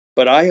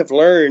But I have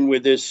learned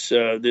with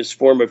this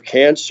form of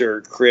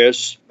cancer,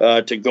 Chris,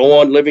 to go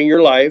on living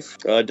your life.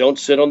 Don't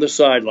sit on the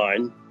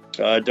sideline.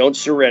 Don't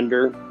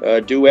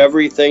surrender. Do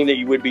everything that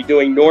you would be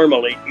doing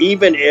normally,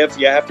 even if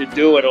you have to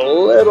do it a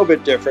little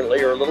bit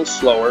differently or a little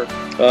slower,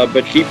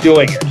 but keep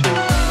doing it.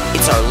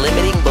 It's our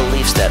limiting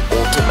beliefs that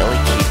ultimately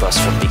keep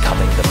us from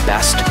becoming the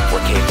best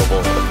we're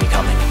capable of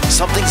becoming.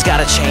 Something's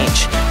got to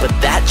change, but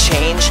that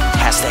change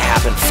has to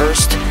happen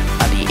first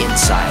on the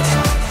inside.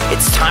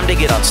 It's time to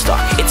get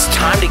unstuck. It's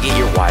time to get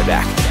your why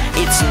back.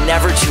 It's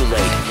never too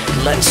late.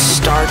 Let's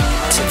start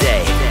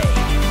today.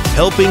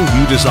 Helping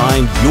you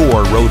design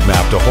your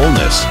roadmap to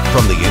wholeness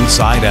from the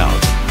inside out.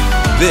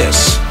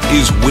 This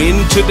is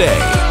Win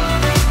Today.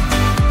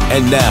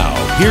 And now,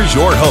 here's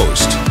your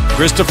host,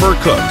 Christopher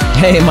Cook.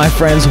 Hey, my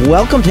friends.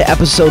 Welcome to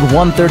episode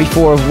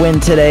 134 of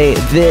Win Today.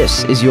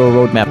 This is your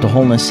roadmap to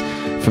wholeness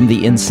from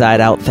the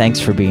inside out.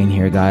 Thanks for being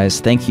here, guys.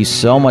 Thank you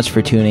so much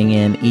for tuning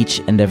in each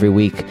and every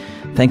week.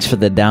 Thanks for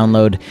the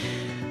download.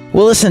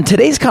 Well, listen,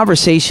 today's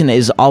conversation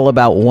is all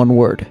about one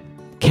word: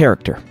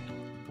 character.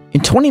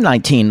 In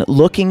 2019,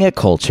 looking at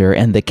culture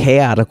and the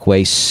chaotic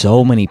way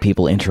so many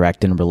people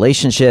interact in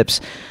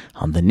relationships,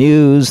 on the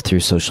news,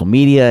 through social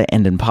media,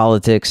 and in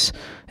politics,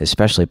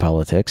 especially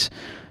politics,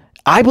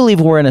 I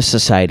believe we're in a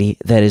society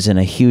that is in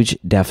a huge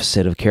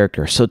deficit of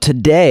character. So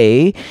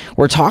today,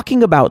 we're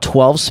talking about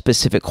 12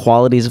 specific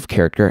qualities of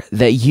character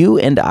that you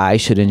and I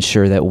should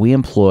ensure that we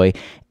employ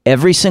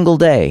every single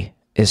day,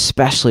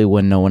 especially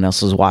when no one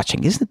else is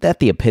watching. Isn't that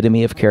the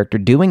epitome of character?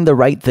 Doing the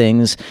right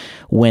things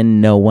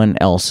when no one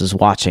else is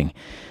watching.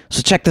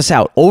 So check this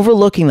out.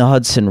 Overlooking the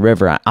Hudson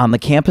River on the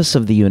campus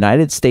of the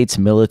United States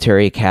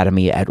Military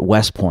Academy at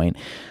West Point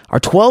are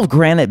 12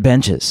 granite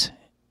benches,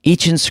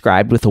 each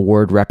inscribed with a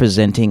word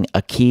representing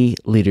a key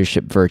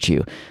leadership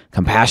virtue: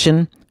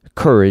 compassion,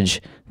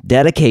 courage,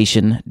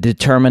 dedication,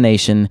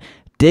 determination,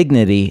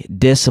 dignity,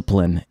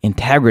 discipline,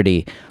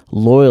 integrity,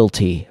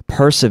 loyalty,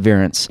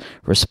 perseverance,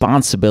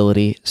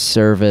 responsibility,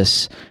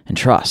 service, and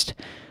trust.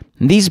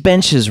 And these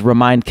benches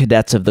remind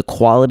cadets of the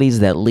qualities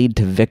that lead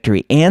to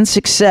victory and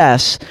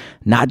success,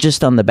 not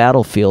just on the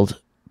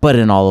battlefield, but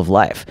in all of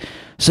life.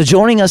 So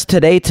joining us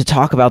today to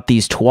talk about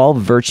these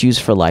 12 virtues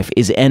for life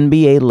is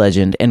NBA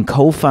legend and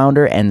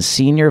co-founder and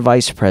senior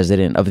vice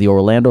president of the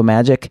Orlando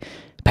Magic,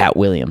 Pat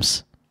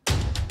Williams.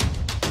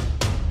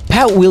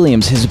 Pat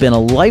Williams has been a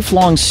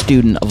lifelong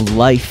student of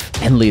life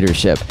and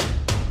leadership.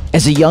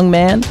 As a young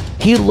man,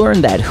 he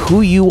learned that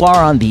who you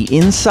are on the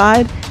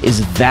inside is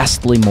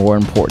vastly more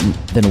important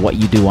than what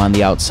you do on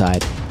the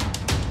outside.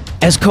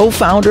 As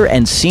co-founder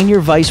and senior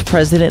vice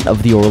president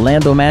of the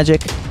Orlando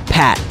Magic,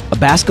 Pat, a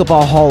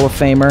basketball Hall of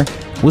Famer,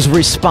 was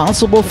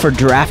responsible for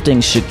drafting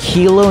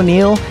Shaquille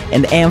O'Neal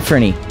and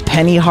Anfernee,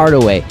 Penny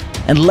Hardaway,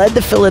 and led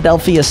the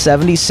Philadelphia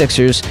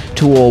 76ers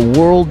to a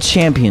world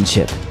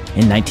championship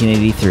in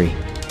 1983.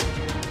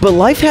 But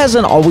life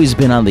hasn't always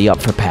been on the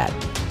up for Pat.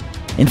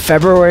 In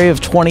February of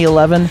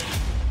 2011,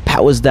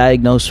 Pat was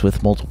diagnosed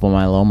with multiple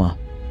myeloma,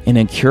 an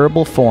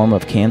incurable form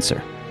of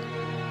cancer.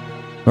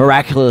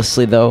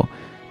 Miraculously, though,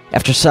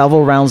 after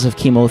several rounds of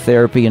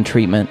chemotherapy and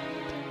treatment,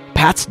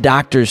 Pat's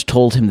doctors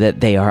told him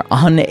that they are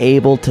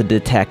unable to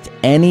detect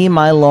any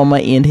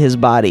myeloma in his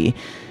body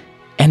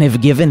and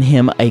have given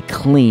him a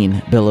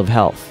clean bill of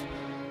health.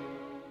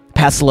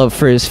 Pat's love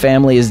for his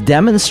family is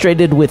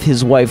demonstrated with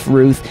his wife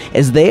Ruth,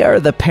 as they are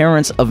the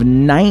parents of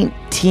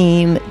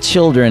 19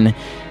 children,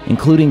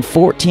 including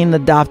 14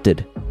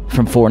 adopted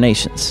from 4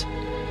 nations.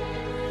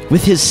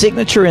 With his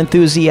signature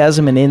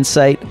enthusiasm and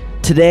insight,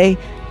 today,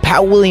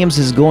 Pat Williams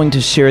is going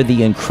to share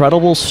the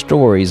incredible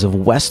stories of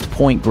West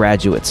Point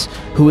graduates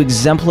who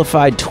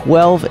exemplified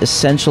 12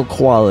 essential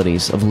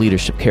qualities of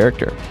leadership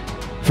character,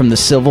 from the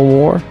Civil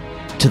War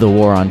to the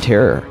War on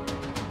Terror.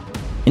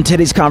 In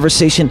today's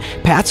conversation,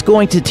 Pat's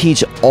going to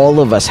teach all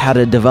of us how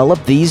to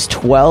develop these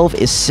 12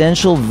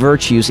 essential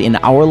virtues in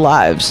our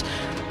lives,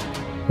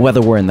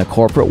 whether we're in the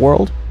corporate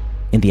world,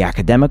 in the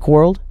academic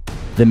world,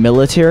 the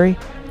military,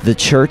 the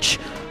church,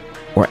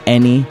 or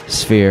any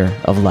sphere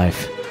of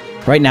life.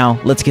 Right now,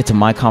 let's get to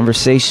my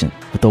conversation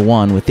with the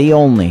one, with the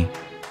only,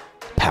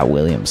 Pat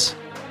Williams.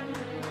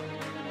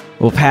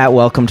 Well, Pat,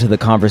 welcome to the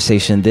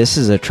conversation. This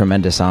is a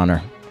tremendous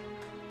honor.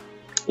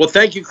 Well,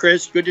 thank you,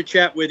 Chris. Good to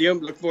chat with you.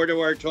 Look forward to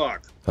our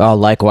talk. Oh,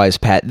 likewise,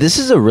 Pat. This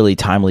is a really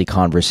timely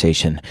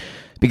conversation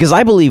because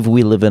I believe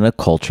we live in a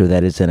culture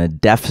that is in a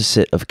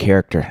deficit of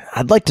character.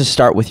 I'd like to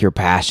start with your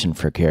passion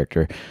for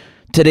character.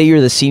 Today,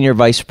 you're the senior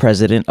vice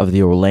president of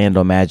the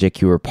Orlando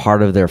Magic. You were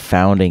part of their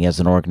founding as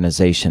an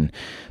organization.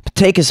 But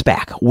take us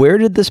back. Where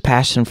did this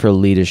passion for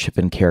leadership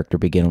and character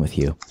begin with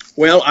you?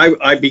 Well,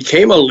 I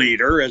became a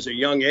leader as a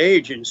young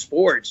age in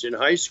sports. In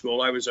high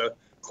school, I was a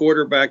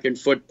quarterback in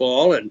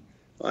football, and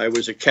I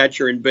was a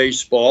catcher in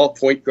baseball,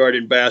 point guard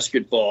in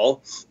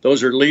basketball.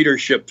 Those are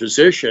leadership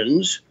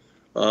positions.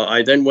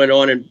 I then went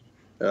on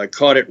and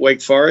taught at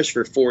Wake Forest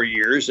for 4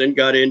 years, then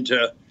got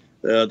into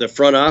the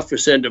front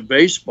office end of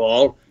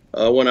baseball.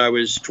 When I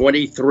was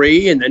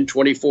 23 and then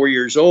 24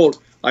 years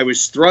old, I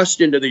was thrust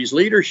into these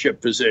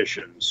leadership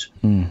positions.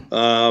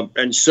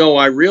 And so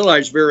I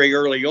realized very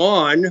early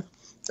on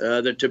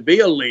that to be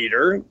a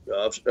leader,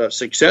 a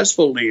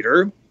successful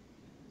leader,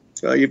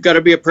 you've got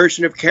to be a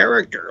person of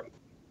character.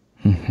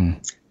 Mm-hmm.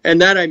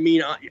 And that I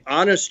mean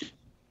honesty,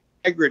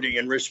 integrity,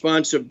 and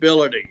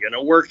responsibility, and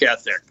a work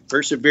ethic,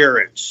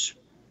 perseverance,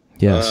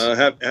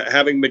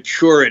 having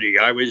maturity.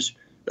 I was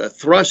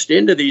thrust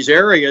into these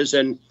areas,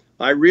 and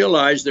I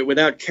realized that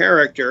without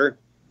character,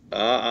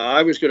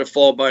 I was going to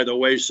fall by the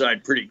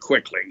wayside pretty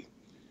quickly.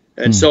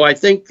 And so I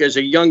think as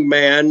a young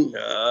man,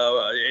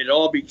 it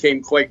all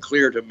became quite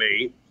clear to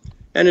me.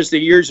 And as the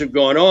years have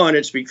gone on,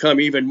 it's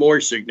become even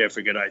more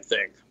significant, I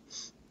think.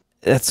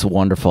 That's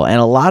wonderful. And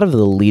a lot of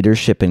the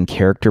leadership and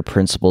character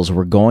principles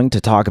we're going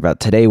to talk about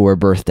today were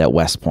birthed at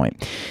West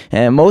Point.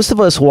 And most of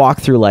us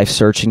walk through life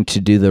searching to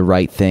do the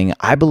right thing,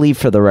 I believe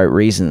for the right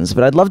reasons.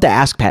 But I'd love to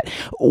ask, Pat,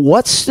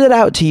 what stood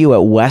out to you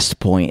at West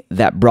Point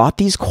that brought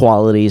these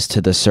qualities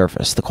to the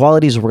surface, the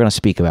qualities we're going to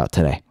speak about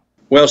today?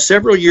 Well,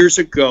 several years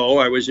ago,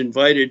 I was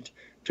invited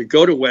to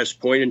go to West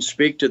Point and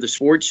speak to the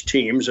sports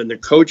teams and the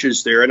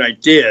coaches there, and I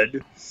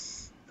did.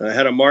 I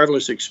had a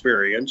marvelous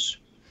experience.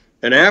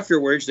 And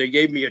afterwards, they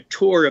gave me a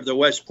tour of the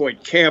West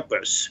Point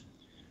campus,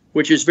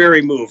 which is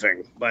very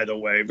moving, by the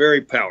way,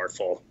 very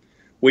powerful.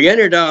 We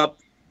ended up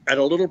at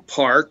a little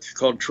park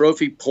called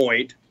Trophy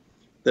Point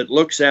that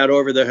looks out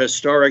over the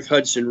historic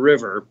Hudson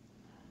River.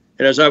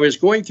 And as I was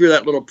going through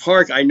that little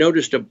park, I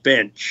noticed a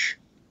bench,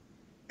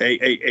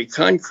 a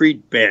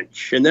concrete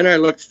bench. And then I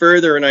looked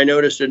further and I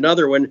noticed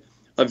another one.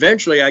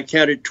 Eventually, I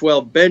counted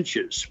 12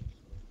 benches.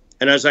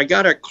 And as I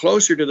got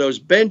closer to those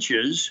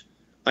benches,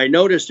 I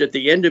noticed at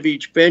the end of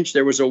each bench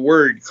there was a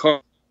word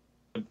carved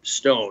in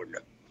stone,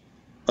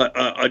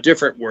 a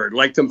different word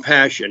like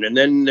compassion, and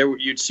then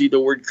you'd see the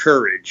word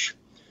courage.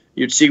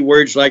 You'd see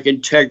words like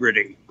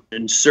integrity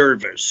and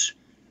service,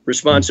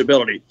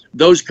 responsibility,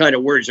 those kind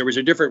of words. There was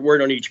a different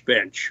word on each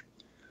bench.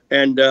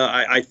 And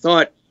I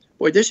thought,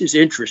 boy, this is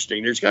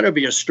interesting. There's got to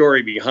be a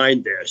story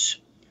behind this.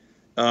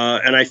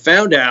 And I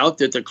found out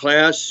that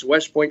the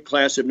West Point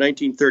class of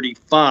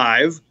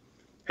 1935,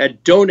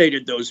 had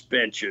donated those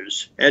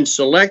benches and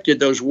selected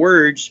those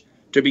words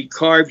to be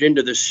carved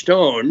into the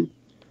stone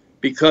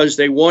because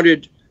they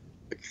wanted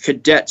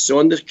cadets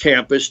on the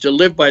campus to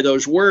live by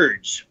those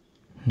words,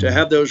 to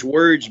have those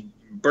words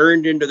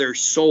burned into their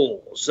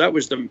souls. That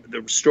was the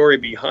story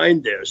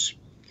behind this.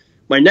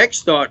 My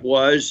next thought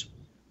was,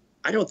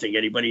 I don't think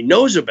anybody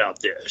knows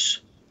about this.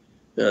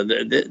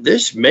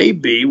 This may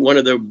be one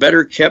of the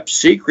better kept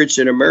secrets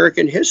in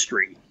American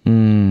history.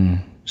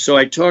 So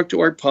I talked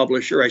to our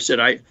publisher. I said,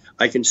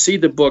 I can see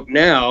the book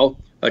now,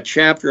 a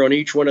chapter on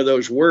each one of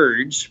those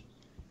words,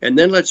 and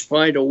then let's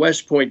find a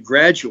West Point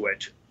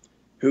graduate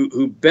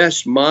who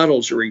best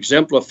models or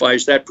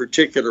exemplifies that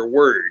particular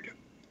word.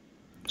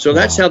 So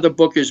that's how the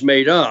book is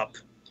made up.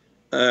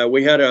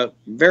 We had a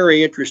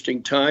very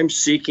interesting time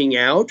seeking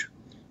out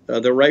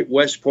the right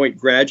West Point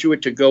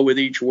graduate to go with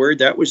each word.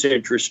 That was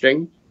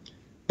interesting.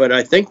 But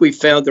I think we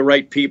found the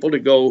right people to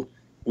go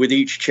with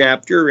each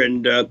chapter,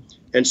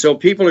 and so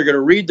people are going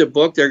to read the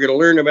book. They're going to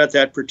learn about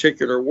that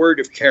particular word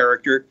of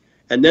character,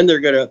 and then they're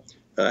going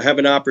to have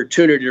an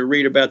opportunity to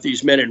read about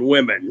these men and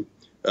women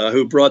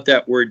who brought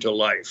that word to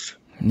life.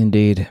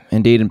 Indeed.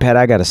 And Pat,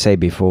 I got to say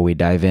before we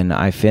dive in,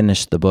 I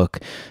finished the book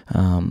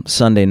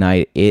Sunday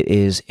night. It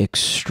is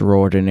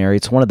extraordinary.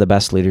 It's one of the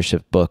best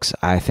leadership books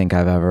I think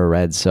I've ever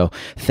read. So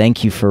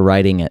thank you for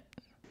writing it.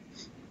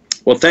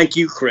 Well, thank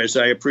you, Chris.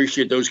 I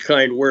appreciate those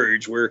kind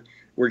words. We're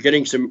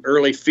getting some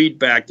early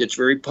feedback that's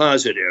very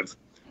positive.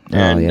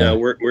 And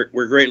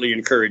we're greatly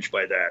encouraged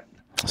by that.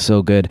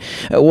 So good.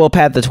 Well,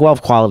 Pat, the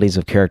 12 qualities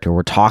of character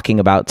we're talking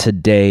about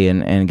today,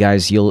 and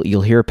guys,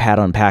 you'll hear Pat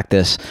unpack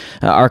this,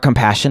 are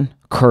compassion,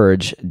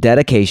 courage,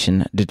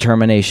 dedication,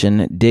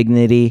 determination,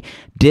 dignity,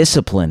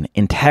 discipline,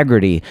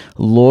 integrity,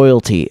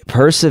 loyalty,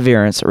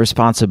 perseverance,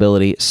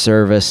 responsibility,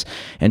 service,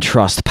 and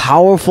trust.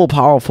 Powerful,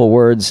 powerful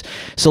words.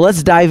 So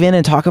let's dive in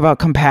and talk about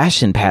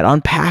compassion, Pat.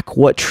 Unpack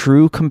what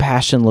true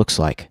compassion looks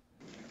like.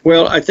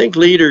 Well, I think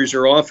leaders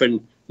are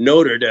often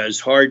noted as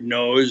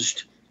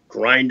hard-nosed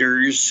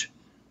grinders,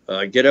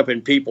 get up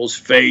in people's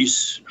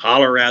face,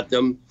 holler at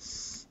them,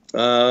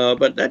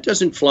 but that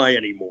doesn't fly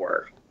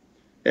anymore.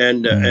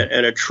 And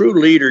a true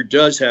leader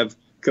does have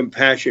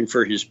compassion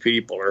for his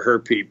people or her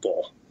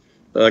people,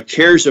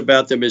 cares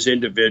about them as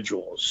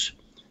individuals,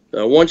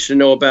 wants to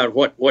know about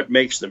what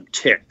makes them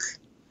tick.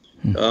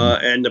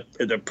 And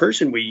the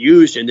person we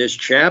used in this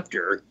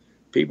chapter,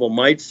 people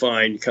might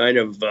find kind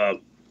of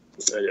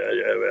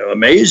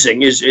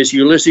amazing, is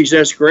Ulysses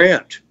S.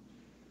 Grant,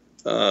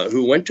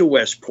 who went to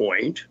West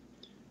Point.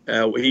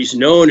 He's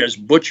known as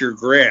Butcher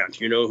Grant,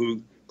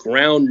 who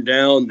ground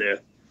down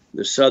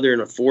the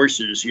Southern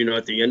forces,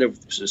 at the end of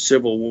the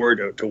Civil War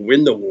to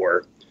win the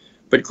war.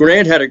 But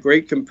Grant had a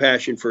great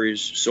compassion for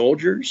his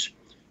soldiers.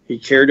 He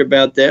cared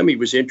about them. He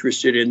was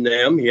interested in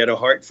them. He had a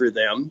heart for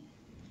them.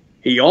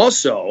 He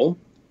also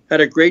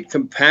had a great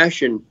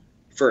compassion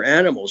for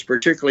animals,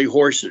 particularly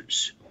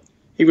horses.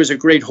 He was a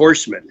great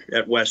horseman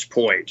at West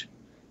Point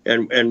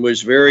and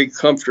was very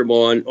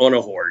comfortable on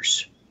a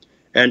horse.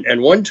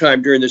 And one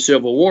time during the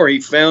Civil War, he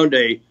found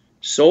a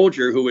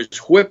soldier who was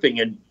whipping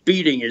and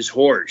beating his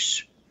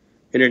horse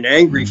in an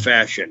angry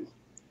fashion.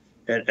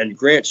 And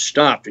Grant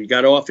stopped and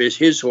got off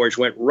his horse,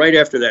 went right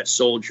after that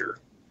soldier,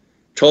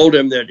 told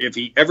him that if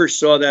he ever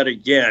saw that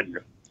again,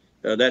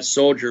 that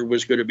soldier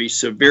was going to be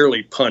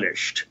severely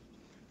punished.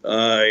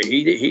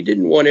 He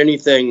didn't want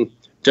anything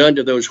done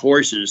to those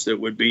horses that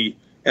would be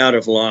out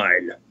of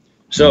line.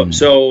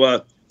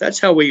 So that's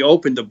how we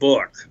opened the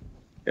book.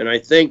 And I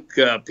think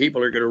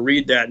people are going to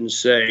read that and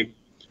say,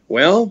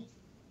 well,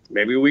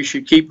 maybe we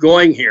should keep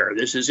going here.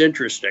 This is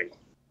interesting.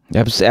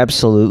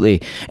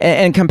 Absolutely.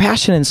 And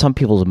compassion in some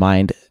people's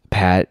mind,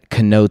 Pat,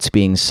 connotes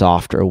being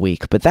soft or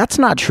weak, but that's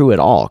not true at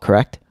all,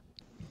 correct?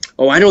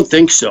 Oh, I don't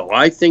think so.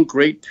 I think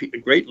great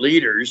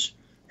leaders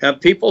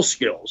have people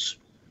skills.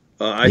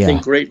 I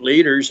think great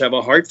leaders have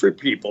a heart for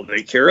people.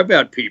 They care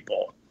about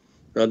people.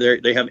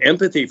 They have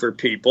empathy for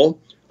people.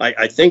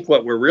 I think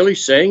what we're really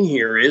saying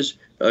here is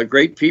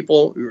great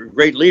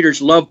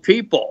leaders love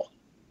people,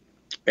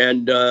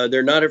 and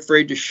they're not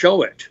afraid to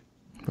show it.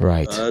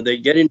 Right. They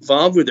get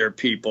involved with their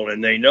people,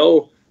 and they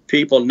know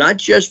people not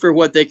just for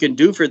what they can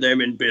do for them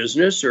in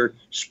business or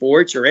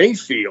sports or any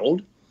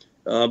field,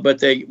 but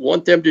they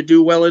want them to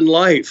do well in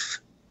life.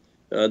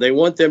 They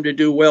want them to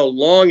do well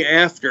long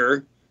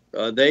after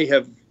they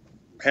have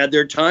had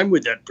their time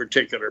with that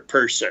particular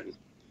person.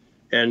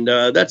 And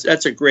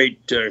that's a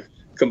great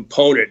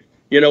component.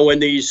 You know, when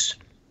these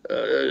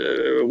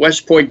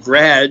West Point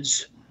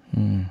grads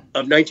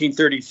of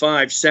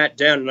 1935 sat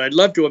down, and I'd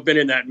love to have been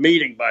in that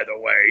meeting, by the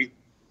way,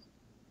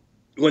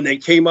 when they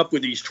came up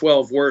with these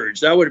 12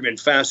 words. That would have been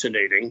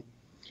fascinating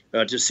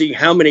to see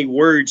how many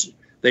words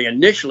they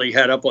initially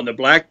had up on the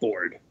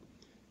blackboard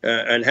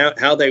and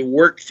how they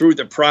worked through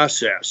the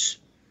process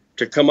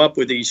to come up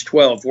with these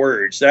 12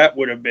 words. That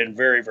would have been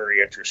very,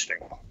 very interesting.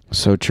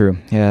 So true.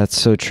 Yeah, that's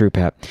so true,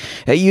 Pat.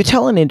 You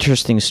tell an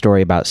interesting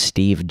story about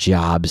Steve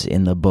Jobs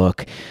in the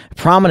book. A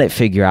prominent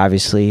figure,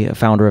 obviously, a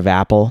founder of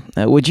Apple.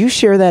 Would you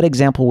share that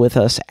example with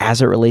us as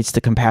it relates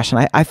to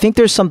compassion? I think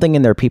there's something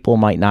in there people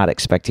might not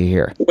expect to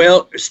hear.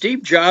 Well,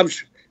 Steve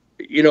Jobs,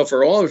 you know,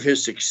 for all of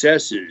his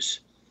successes,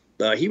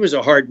 he was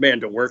a hard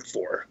man to work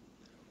for.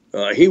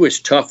 He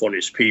was tough on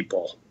his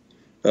people.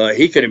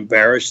 He could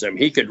embarrass them.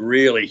 He could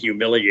really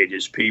humiliate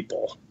his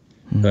people.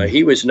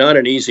 He was not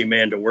an easy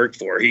man to work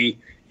for.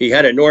 He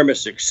had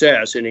enormous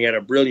success, and he had a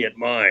brilliant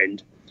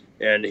mind,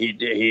 and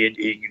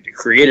he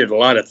created a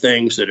lot of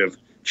things that have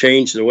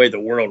changed the way the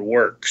world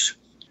works.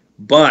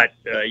 But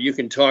you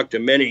can talk to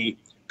many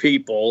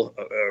people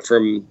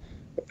from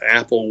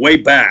Apple way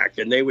back,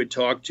 and they would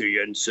talk to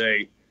you and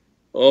say,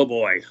 oh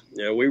boy,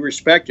 you know, we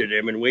respected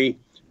him and we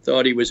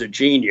thought he was a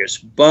genius,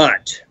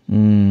 but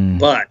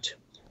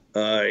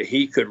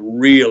he could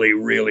really,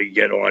 really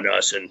get on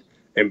us and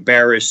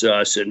embarrass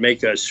us and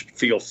make us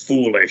feel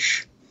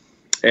foolish.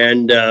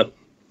 And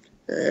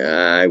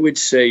I would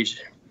say,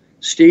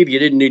 Steve, you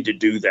didn't need to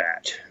do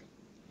that.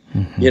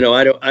 You know,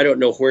 I don't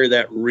know where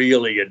that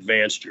really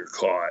advanced your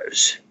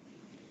cause.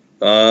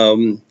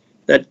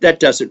 That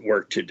doesn't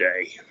work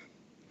today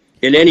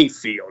in any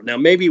field. Now,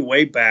 maybe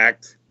way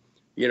back,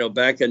 you know,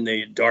 back in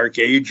the dark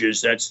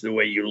ages, that's the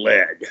way you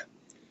led,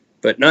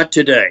 but not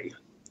today.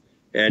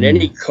 And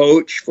any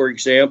coach, for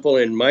example,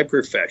 in my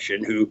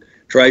profession, who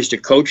tries to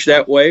coach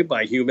that way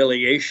by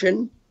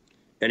humiliation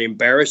and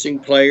embarrassing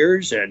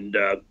players and,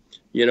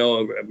 you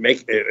know,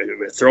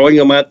 throwing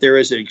them out there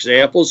as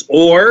examples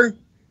or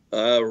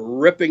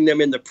ripping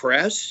them in the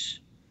press,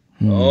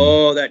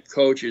 oh, that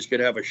coach is going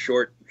to have a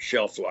short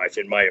shelf life,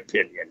 in my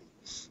opinion.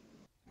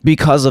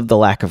 Because of the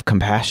lack of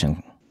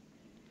compassion.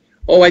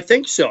 Oh, I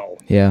think so.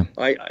 Yeah.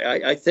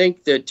 I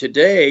think that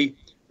today,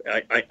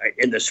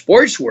 in the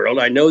sports world,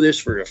 I know this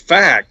for a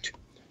fact,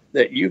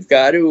 that you've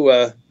got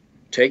to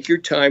take your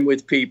time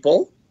with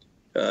people.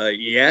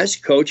 Yes,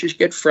 coaches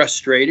get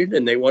frustrated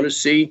and they want to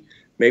see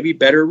maybe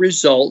better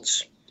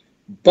results.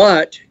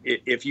 But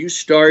if you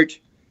start,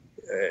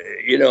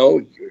 you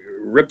know,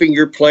 ripping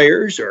your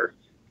players or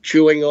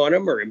chewing on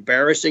them or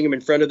embarrassing them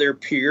in front of their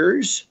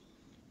peers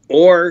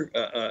or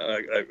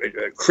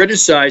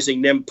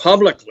criticizing them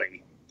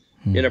publicly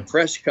in a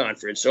press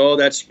conference, oh,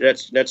 that's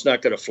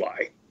not going to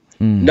fly.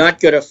 Not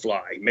going to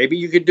fly. Maybe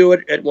you could do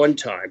it at one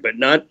time, but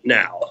not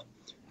now.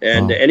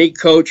 And any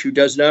coach who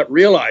does not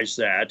realize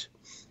that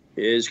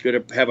is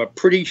going to have a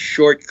pretty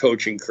short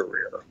coaching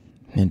career.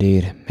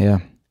 Indeed, yeah.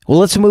 Well,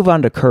 let's move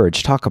on to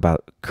courage. Talk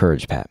about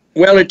courage, Pat.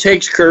 Well, it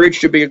takes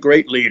courage to be a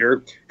great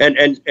leader.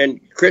 And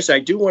Chris, I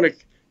do want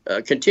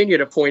to continue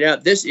to point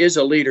out, this is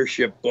a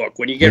leadership book.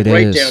 When you get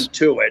down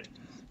to it,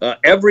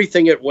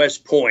 everything at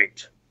West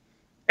Point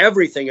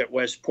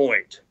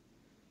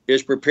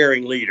is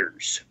preparing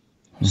leaders.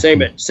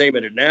 Same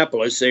at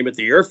Annapolis, same at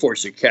the Air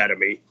Force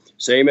Academy,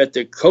 same at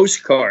the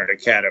Coast Guard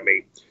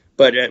Academy.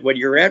 But when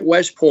you're at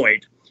West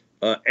Point,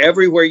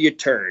 everywhere you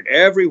turn,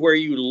 everywhere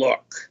you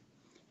look,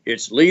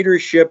 it's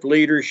leadership,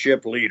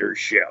 leadership,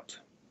 leadership.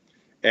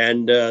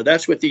 And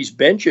that's what these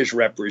benches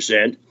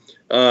represent.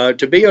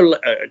 To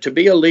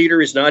be a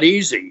leader is not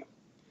easy.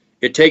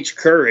 It takes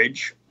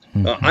courage.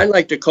 I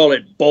like to call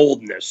it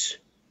boldness.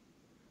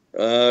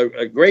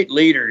 Great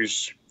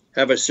leaders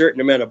have a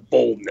certain amount of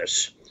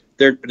boldness.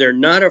 They're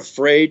not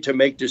afraid to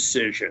make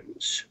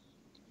decisions.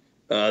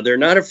 They're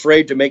not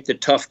afraid to make the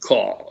tough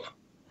call.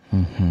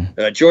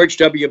 George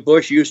W.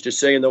 Bush used to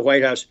say in the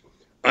White House,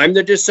 "I'm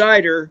the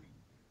decider.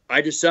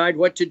 I decide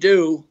what to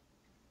do."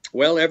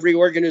 Well, every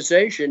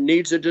organization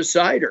needs a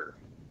decider.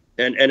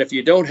 And if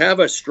you don't have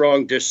a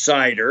strong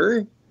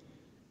decider,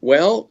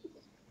 well,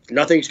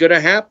 nothing's going to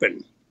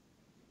happen.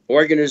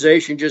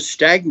 Organizations just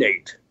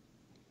stagnate.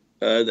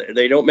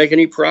 They don't make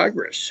any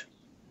progress.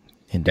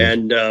 Indeed.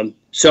 And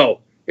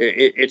so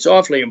it's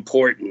awfully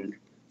important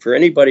for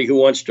anybody who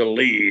wants to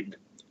lead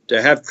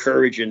to have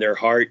courage in their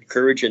heart,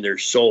 courage in their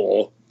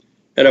soul,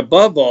 and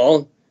above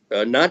all,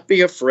 not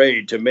be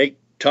afraid to make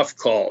tough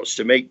calls,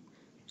 to make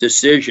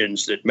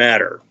decisions that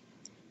matter.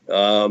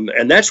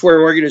 And that's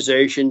where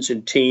organizations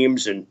and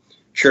teams and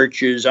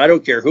churches, I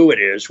don't care who it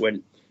is,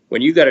 when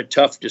you got a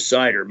tough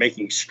decider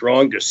making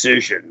strong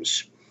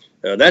decisions,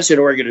 that's an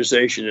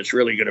organization that's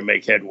really going to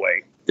make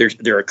headway.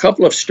 There are a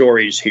couple of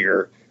stories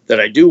here that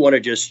I do want to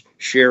just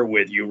share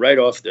with you right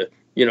off the,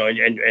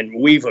 and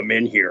weave them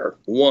in here.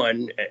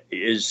 One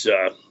is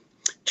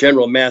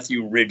General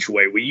Matthew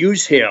Ridgway. We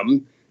use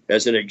him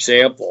as an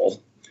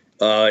example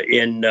at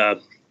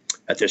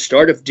the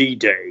start of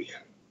D-Day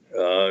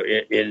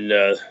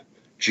in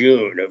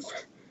June of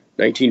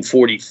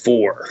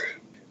 1944.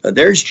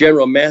 There's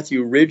General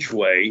Matthew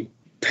Ridgway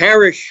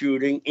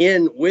parachuting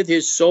in with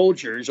his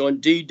soldiers on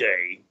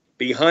D-Day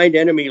behind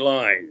enemy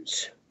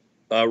lines,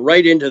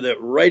 right into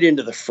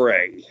the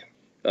fray.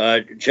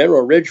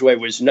 General Ridgway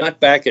was not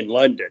back in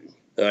London.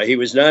 He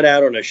was not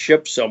out on a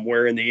ship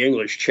somewhere in the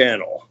English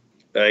Channel.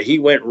 He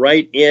went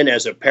right in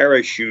as a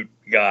parachute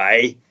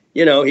guy.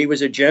 He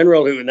was a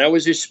general and that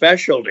was his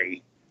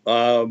specialty.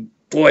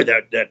 Boy,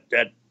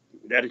 that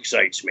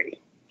excites me.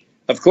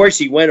 Of course,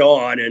 he went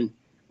on and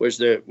was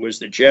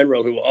the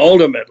general who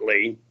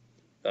ultimately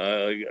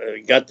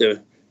got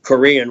the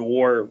Korean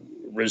War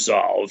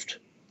resolved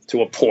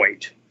to a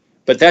point.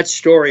 But that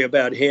story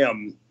about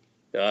him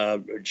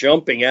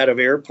jumping out of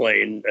an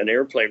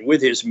airplane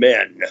with his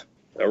men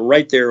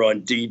right there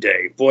on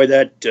D-Day, boy,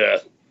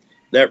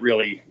 that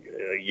really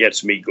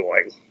gets me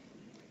going.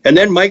 And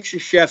then Mike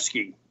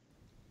Krzyzewski,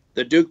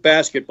 the Duke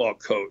basketball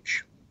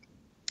coach.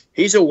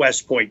 He's a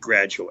West Point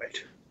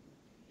graduate.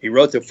 He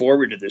wrote the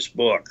foreword to this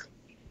book.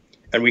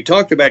 And we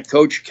talked about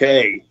Coach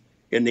K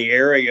in the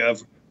area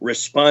of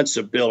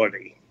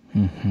responsibility.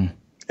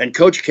 And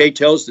Coach K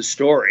tells the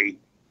story.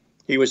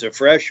 He was a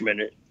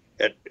freshman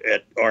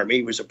at Army.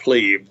 He was a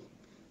plebe.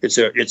 It's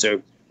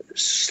a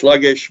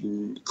sluggish,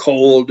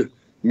 cold,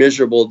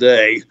 miserable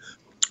day.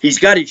 He's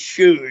got his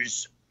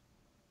shoes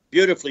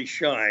beautifully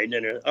shined,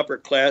 and an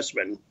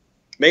upperclassman,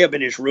 may have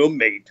been his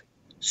roommate,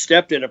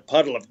 stepped in a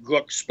puddle of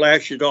gook,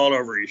 splashed it all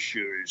over his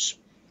shoes.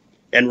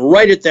 And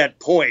right at that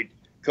point,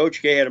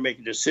 Coach K had to make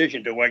a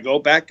decision. Do I go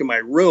back to my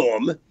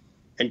room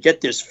and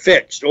get this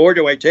fixed, or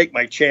do I take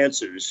my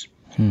chances?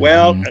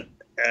 Well,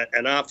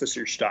 an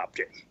officer stopped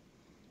him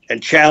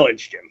and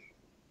challenged him.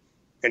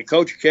 And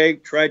Coach K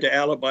tried to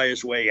alibi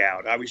his way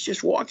out. I was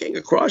just walking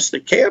across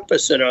the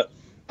campus and an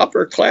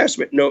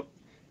upperclassman,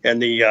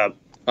 and the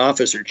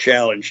officer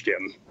challenged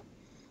him.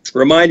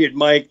 Reminded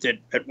Mike that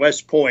at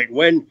West Point,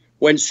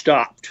 when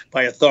stopped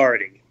by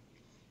authority,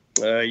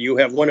 you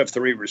have one of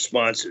three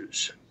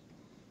responses.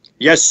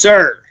 Yes,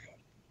 sir.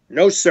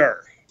 No,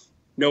 sir.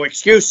 No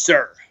excuse,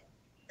 sir.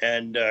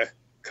 And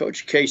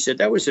Coach K said,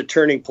 that was a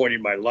turning point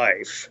in my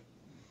life.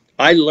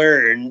 I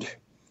learned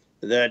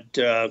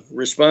that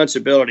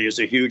responsibility is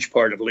a huge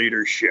part of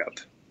leadership.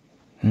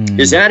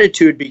 His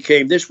attitude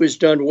became, this was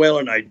done well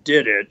and I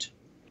did it.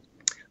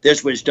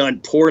 This was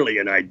done poorly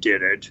and I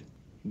did it.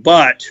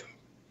 But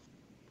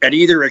at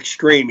either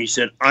extreme, he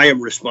said, I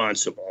am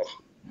responsible.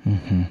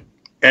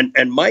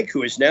 And Mike,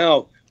 who is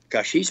now,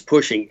 he's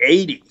pushing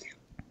 80.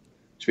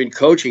 He's been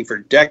coaching for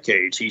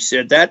decades. He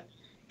said that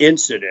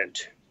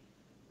incident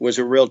was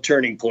a real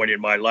turning point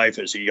in my life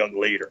as a young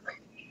leader.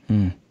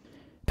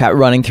 Pat,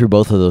 running through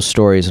both of those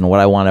stories, and what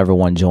I want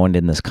everyone joined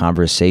in this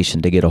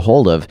conversation to get a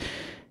hold of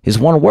is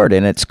one word,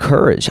 and it's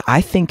courage.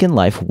 I think in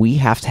life we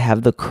have to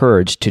have the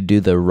courage to do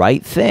the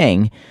right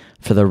thing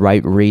for the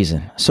right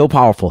reason. So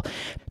powerful.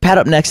 Pat,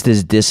 up next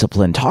is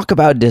discipline. Talk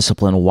about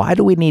discipline. Why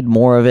do we need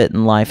more of it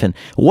in life, and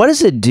what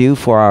does it do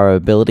for our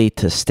ability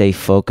to stay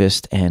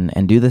focused and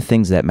do the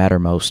things that matter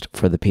most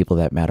for the people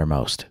that matter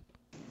most?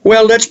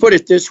 Well, let's put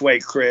it this way,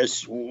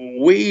 Chris.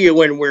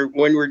 When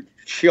we're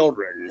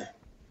children,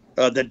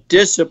 the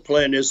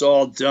discipline is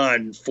all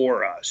done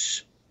for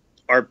us.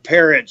 Our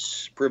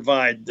parents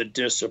provide the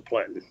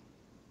discipline.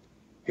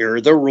 Here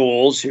are the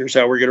rules. Here's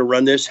how we're going to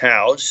run this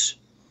house.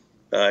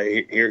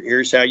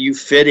 Here's how you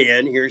fit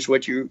in. Here's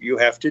what you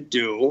have to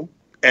do.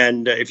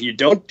 And if you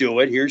don't do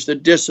it, here's the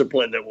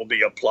discipline that will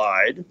be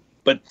applied.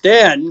 But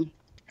then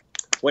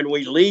when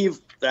we leave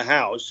the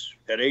house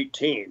at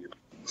 18,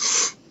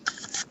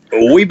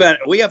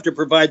 we have to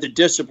provide the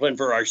discipline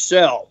for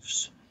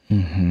ourselves.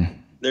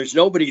 there's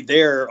nobody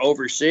there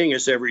overseeing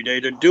us every day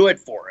to do it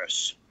for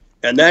us.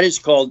 And that is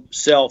called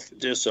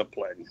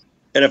self-discipline.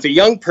 And if a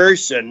young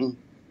person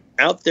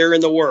out there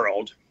in the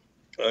world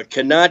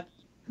cannot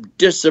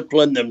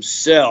discipline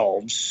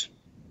themselves,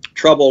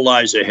 trouble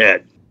lies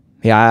ahead.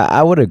 Yeah,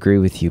 I would agree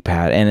with you,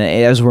 Pat. And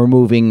as we're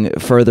moving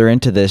further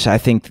into this, I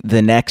think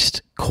the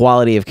next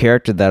quality of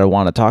character that I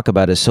want to talk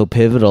about is so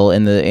pivotal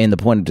in the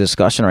point of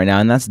discussion right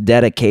now, and that's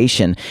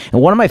dedication.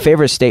 And one of my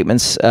favorite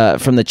statements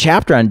from the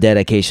chapter on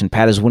dedication,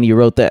 Pat, is when you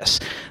wrote this: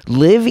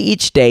 live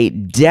each day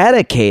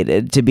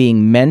dedicated to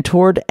being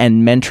mentored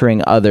and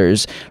mentoring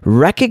others.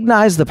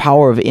 Recognize the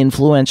power of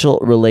influential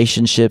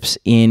relationships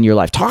in your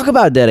life. Talk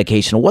about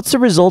dedication. What's the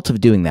result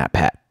of doing that,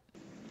 Pat?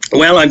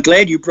 Well, I'm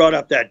glad you brought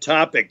up that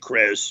topic,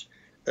 Chris,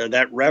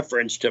 that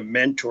reference to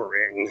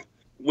mentoring.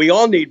 We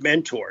all need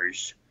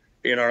mentors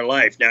in our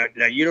life. Now,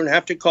 you don't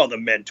have to call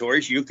them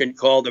mentors. You can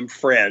call them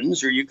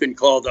friends, or you can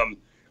call them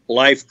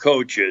life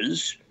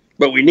coaches.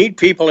 But we need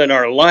people in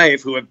our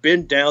life who have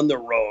been down the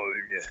road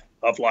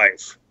of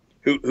life,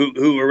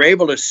 who are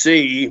able to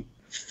see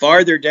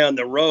farther down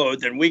the road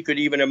than we could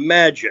even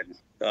imagine,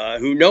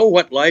 who know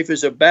what life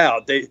is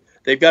about.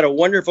 They've got a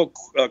wonderful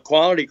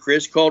quality,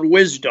 Chris, called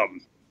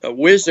wisdom.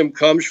 Wisdom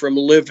comes from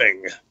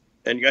living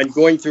and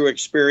going through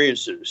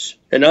experiences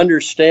and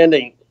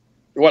understanding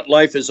what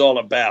life is all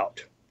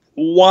about.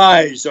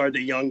 Wise are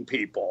the young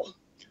people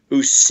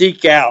who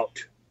seek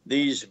out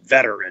these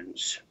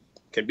veterans.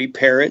 It can be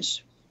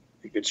parents.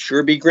 It could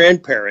sure be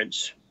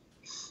grandparents.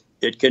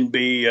 It can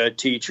be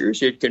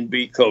teachers. It can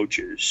be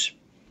coaches,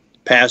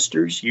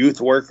 pastors, youth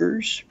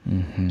workers.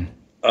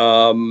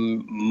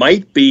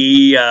 Might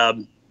be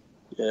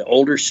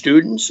older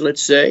students,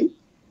 let's say.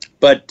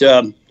 But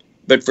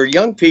for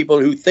young people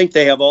who think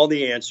they have all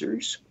the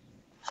answers,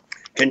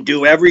 can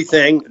do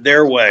everything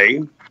their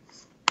way,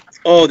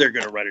 they're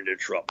going to run into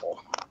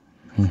trouble.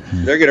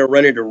 They're going to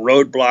run into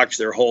roadblocks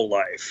their whole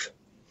life.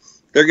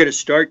 They're going to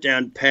start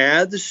down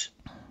paths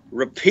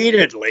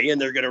repeatedly, and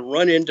they're going to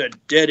run into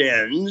dead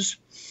ends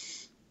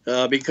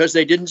because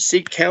they didn't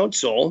seek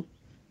counsel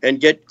and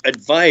get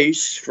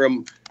advice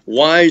from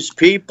wise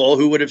people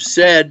who would have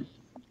said,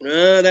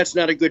 that's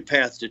not a good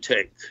path to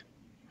take.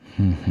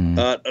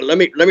 Let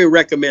me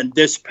recommend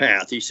this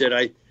path. He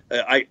said,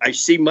 I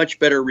see much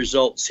better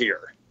results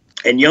here.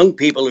 And young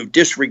people who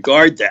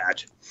disregard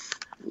that,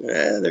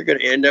 they're going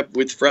to end up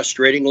with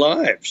frustrating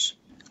lives.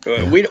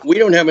 We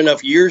don't have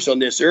enough years on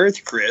this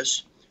earth,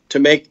 Chris, to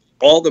make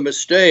all the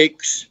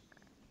mistakes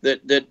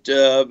that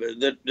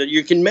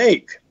you can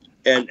make.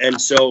 And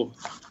so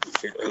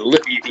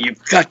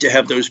you've got to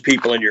have those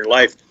people in your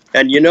life.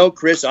 And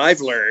Chris,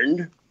 I've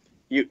learned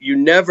you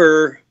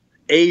never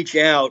age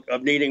out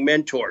of needing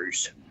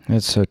mentors.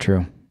 That's so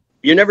true.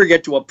 You never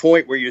get to a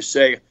point where you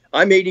say,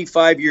 I'm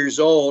 85 years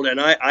old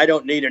and I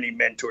don't need any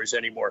mentors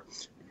anymore.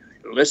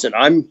 Listen,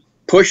 I'm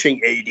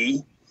pushing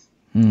 80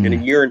 in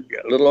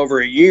a little over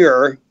a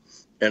year,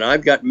 and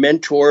I've got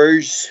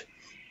mentors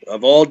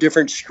of all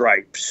different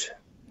stripes.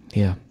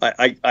 Yeah.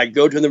 I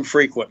go to them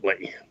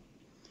frequently,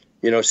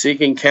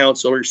 seeking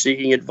counsel or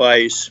seeking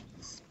advice.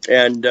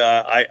 And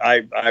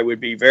I would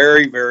be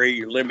very,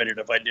 very limited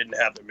if I didn't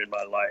have them in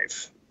my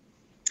life.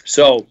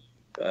 So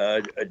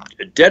a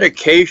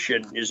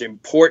dedication is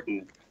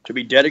important. To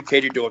be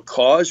dedicated to a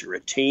cause or a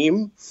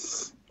team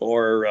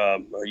or a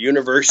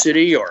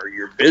university or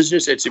your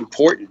business, it's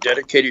important,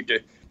 dedicated to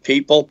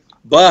people.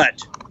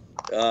 But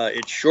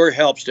it sure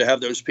helps to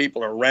have those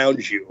people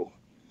around you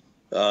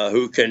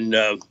who can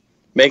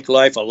make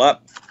life a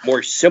lot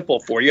more simple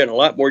for you and a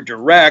lot more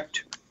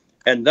direct,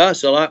 and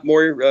thus a lot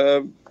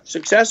more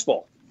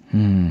successful.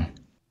 Yeah,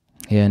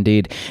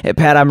 indeed.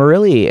 Pat, I'm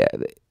really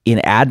in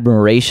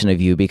admiration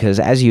of you because,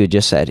 as you had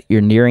just said,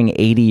 you're nearing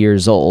 80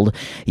 years old,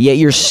 yet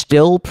you're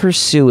still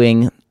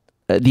pursuing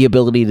the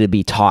ability to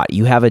be taught.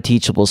 You have a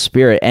teachable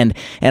spirit. And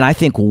I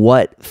think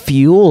what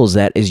fuels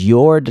that is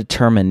your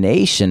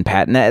determination,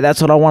 Pat. And that's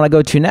what I want to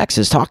go to next,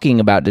 is talking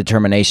about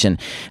determination.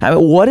 I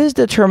mean, what does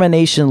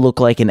determination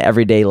look like in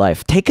everyday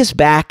life? Take us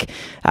back.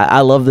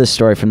 I love this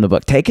story from the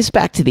book. Take us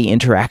back to the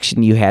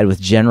interaction you had with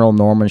General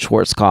Norman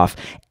Schwarzkopf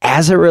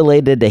as it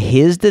related to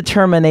his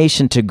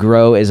determination to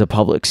grow as a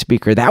public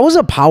speaker. That was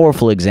a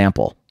powerful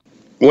example.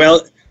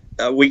 Well,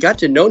 we got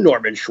to know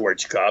Norman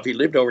Schwarzkopf. He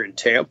lived over in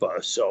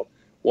Tampa. So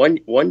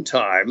one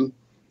time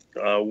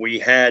we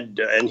had,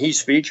 and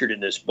he's featured in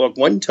this book,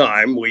 one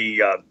time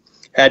we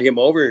had him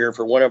over here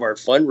for one of our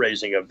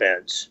fundraising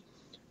events,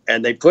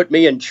 and they put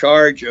me in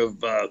charge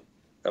of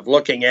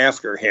looking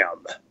after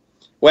him.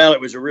 Well, it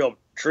was a real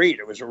treat.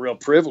 It was a real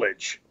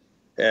privilege.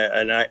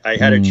 And I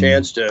had a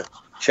chance to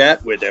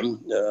chat with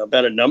him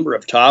about a number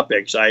of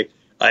topics.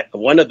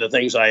 One of the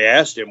things I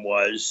asked him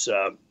was,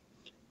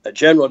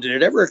 General, did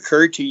it ever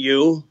occur to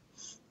you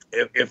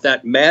if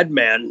that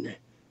madman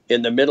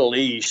in the Middle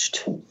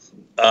East,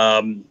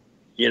 in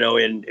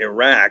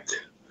Iraq,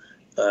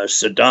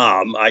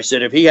 Saddam, I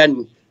said, if he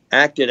hadn't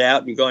acted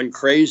out and gone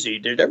crazy,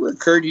 did it ever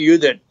occur to you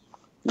that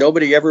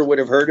nobody ever would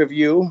have heard of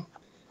you?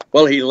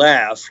 Well, he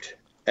laughed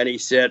and he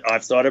said,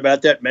 I've thought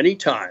about that many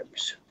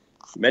times.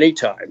 many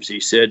times. He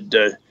said,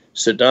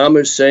 Saddam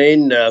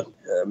Hussein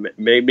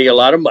made me a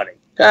lot of money,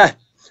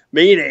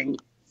 meaning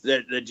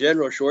that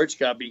General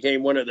Schwarzkopf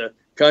became one of the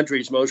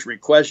country's most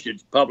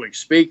requested public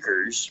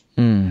speakers,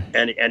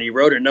 and he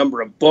wrote a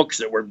number of books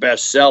that were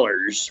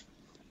bestsellers,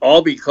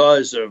 all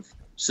because of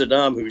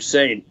Saddam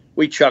Hussein.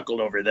 We chuckled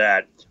over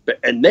that.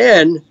 And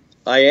then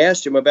I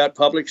asked him about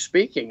public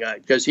speaking,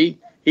 because he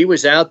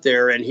was out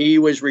there and he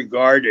was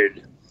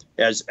regarded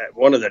as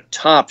one of the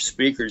top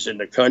speakers in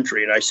the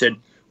country. And I said,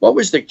 what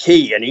was the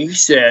key? And he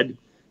said,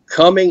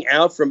 coming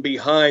out from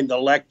behind the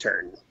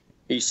lectern.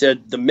 He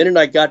said, the minute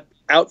I got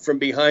out from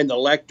behind the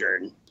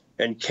lectern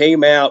and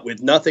came out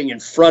with nothing in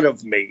front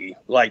of me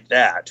like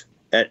that,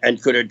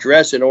 and could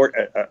address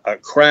a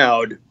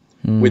crowd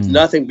with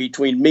nothing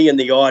between me and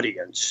the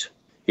audience,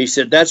 he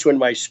said, that's when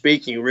my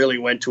speaking really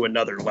went to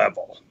another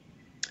level.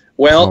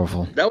 Well,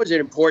 powerful. That was an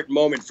important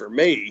moment for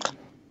me,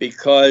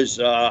 because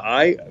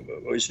I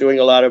was doing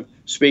a lot of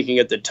speaking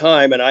at the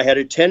time, and I had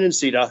a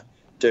tendency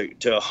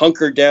to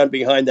hunker down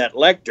behind that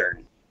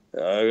lectern,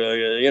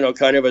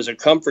 kind of as a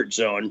comfort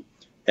zone.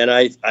 And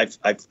I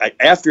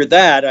after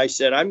that, I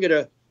said, I'm going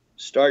to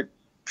start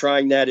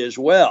trying that as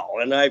well.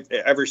 And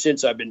ever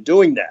since I've been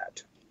doing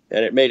that,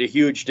 and it made a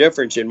huge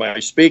difference in my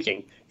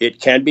speaking. It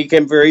can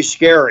become very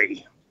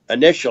scary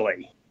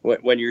initially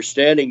when you're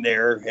standing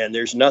there and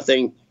there's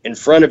nothing in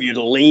front of you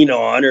to lean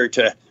on or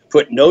to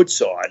put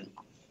notes on.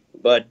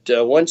 But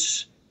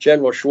once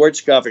General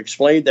Schwarzkopf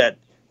explained that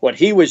what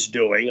he was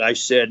doing, I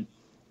said,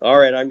 all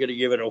right, I'm going to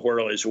give it a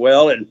whirl as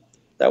well. And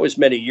that was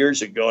many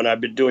years ago, and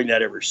I've been doing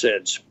that ever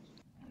since.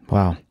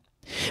 Wow.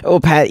 Oh,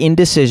 Pat,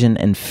 indecision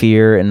and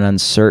fear and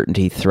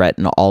uncertainty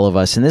threaten all of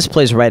us, and this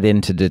plays right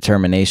into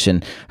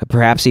determination,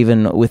 perhaps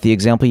even with the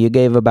example you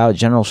gave about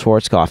General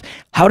Schwarzkopf.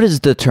 How does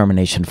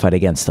determination fight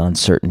against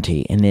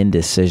uncertainty and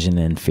indecision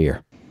and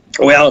fear?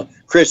 Well,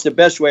 Chris, the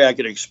best way I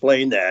could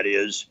explain that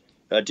is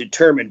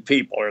determined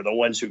people are the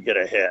ones who get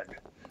ahead.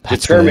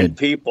 Determined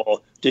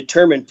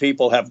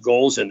people have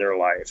goals in their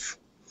life,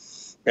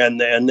 and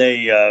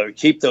they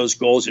keep those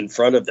goals in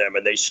front of them,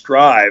 and they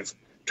strive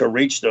to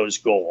reach those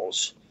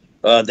goals.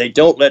 They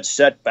don't let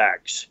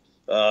setbacks,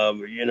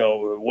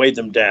 weigh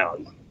them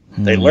down.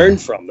 They learn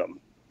from them,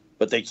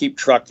 but they keep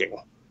trucking,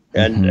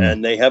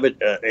 and they have an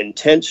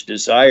intense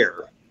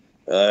desire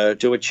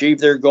to achieve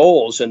their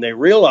goals. And they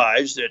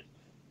realize that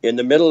in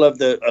the middle of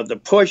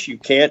the push, you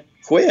can't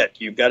quit.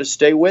 You've got to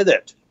stay with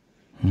it.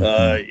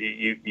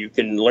 You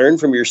can learn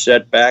from your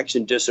setbacks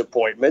and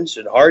disappointments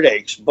and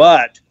heartaches,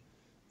 but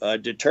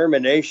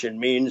determination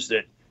means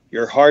that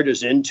your heart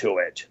is into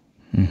it.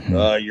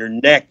 Your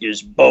neck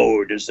is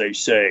bowed, as they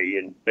say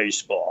in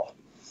baseball,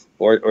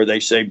 or they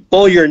say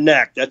bull your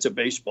neck. That's a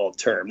baseball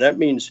term. That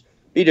means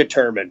be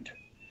determined.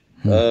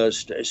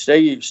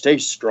 Stay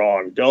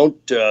strong.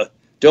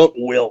 Don't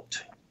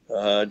wilt.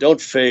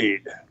 Don't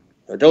fade.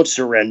 Don't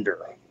surrender.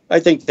 I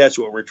think that's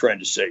what we're trying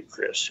to say,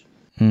 Chris.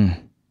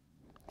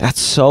 That's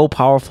so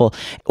powerful.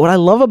 What I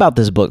love about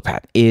this book,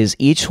 Pat, is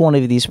each one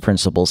of these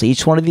principles,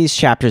 each one of these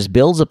chapters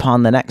builds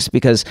upon the next,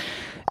 because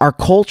our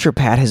culture,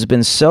 Pat, has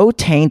been so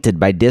tainted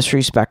by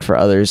disrespect for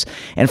others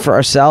and for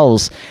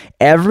ourselves.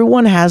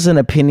 Everyone has an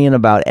opinion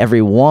about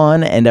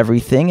everyone and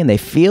everything, and they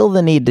feel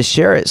the need to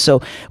share it.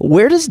 So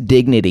where does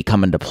dignity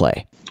come into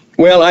play?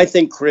 Well, I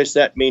think, Chris,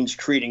 that means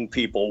treating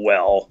people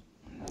well.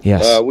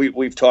 Yes.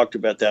 We've talked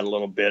about that a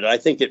little bit. I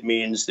think it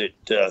means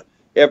that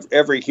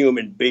every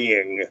human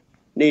being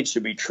needs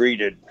to be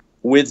treated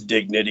with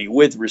dignity,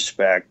 with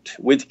respect,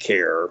 with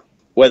care,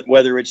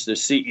 whether it's the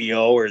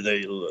CEO or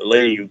the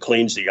lady who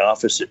cleans the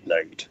office at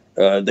night.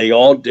 They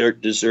all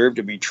deserve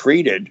to be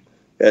treated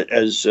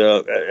as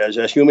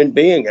a human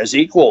being, as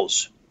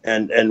equals.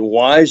 And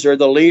wise are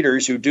the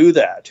leaders who do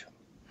that.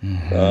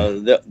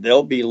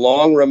 They'll be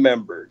long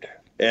remembered.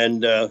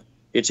 And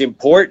it's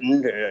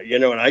important,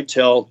 and I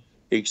tell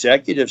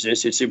executives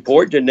this, it's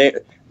important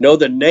to know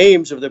the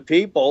names of the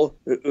people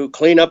who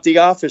clean up the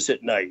office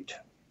at night.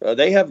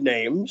 They have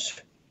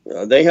names.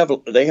 They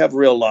have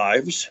real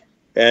lives.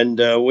 And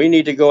we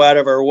need to go out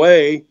of our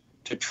way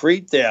to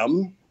treat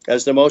them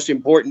as the most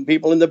important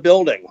people in the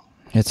building.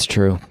 It's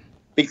true.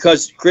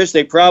 Because, Chris,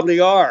 they probably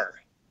are.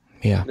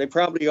 Yeah. They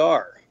probably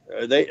are.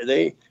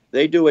 They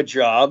do a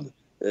job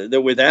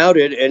that without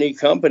it, any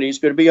company is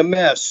going to be a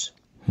mess.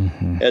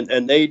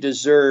 And they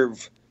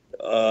deserve,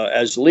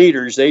 as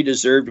leaders, they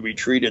deserve to be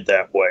treated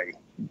that way.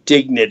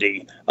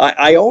 Dignity.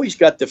 I always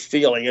got the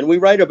feeling, and we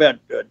write about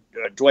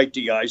Dwight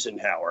D.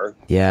 Eisenhower.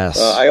 Yes.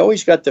 I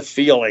always got the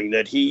feeling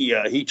that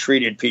he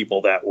treated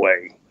people that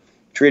way,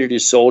 treated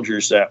his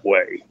soldiers that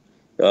way.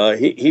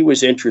 He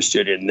was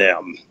interested in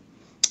them.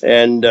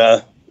 And,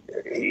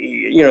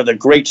 the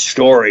great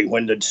story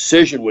when the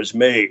decision was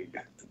made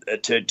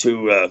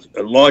to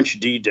launch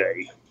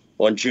D-Day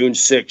on June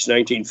 6,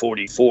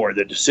 1944,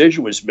 the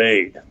decision was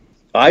made.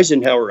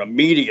 Eisenhower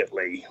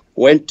immediately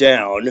went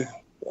down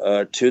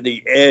to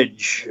the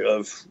edge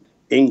of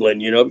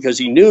England, because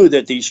he knew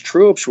that these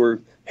troops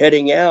were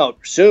heading out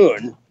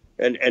soon,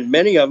 and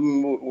many of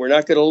them were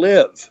not going to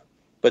live.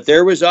 But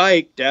there was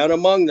Ike down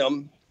among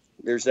them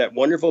there's that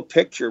wonderful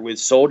picture with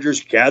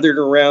soldiers gathered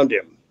around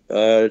him,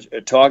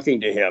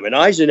 talking to him. And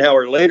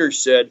Eisenhower later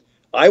said,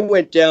 I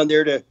went down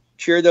there to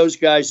cheer those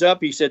guys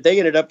up. He said, they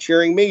ended up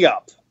cheering me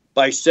up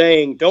by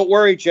saying, don't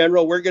worry,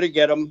 General, we're going to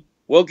get them.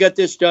 We'll get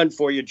this done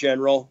for you,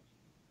 General.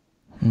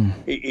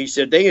 He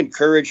said, they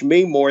encouraged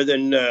me more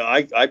than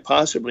I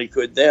possibly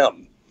could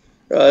them.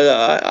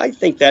 I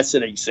think that's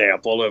an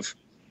example of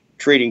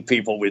treating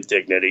people with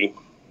dignity.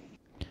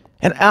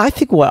 And I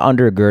think what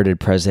undergirded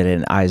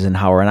President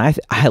Eisenhower, and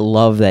I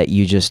love that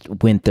you just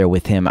went there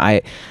with him.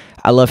 I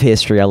love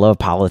history. I love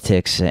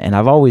politics, and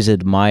I've always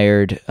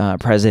admired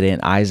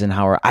President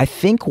Eisenhower. I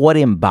think what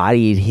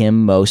embodied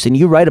him most, and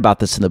you write about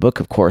this in the book,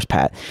 of course,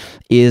 Pat,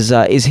 is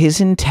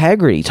his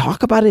integrity.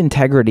 Talk about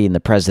integrity in the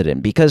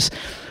president, because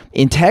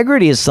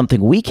integrity is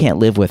something we can't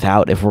live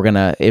without if we're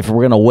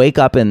gonna wake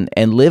up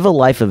and live a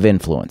life of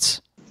influence.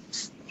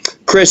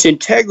 Chris,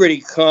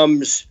 integrity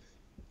comes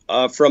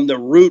from the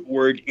root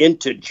word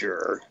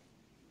integer,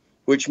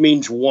 which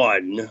means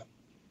one.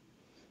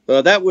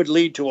 That would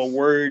lead to a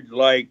word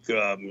like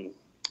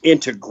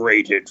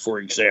integrated, for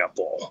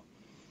example.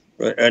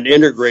 An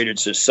integrated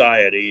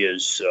society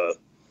is,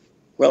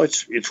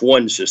 it's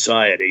one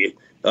society.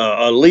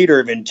 A leader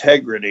of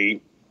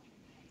integrity,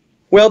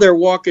 they're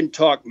walk and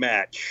talk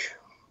match.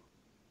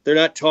 They're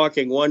not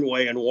talking one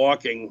way and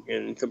walking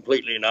in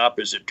completely an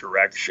opposite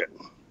direction.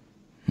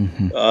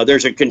 Mm-hmm.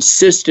 There's a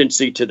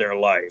consistency to their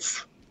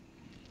life.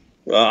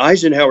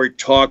 Eisenhower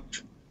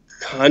talked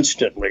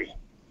constantly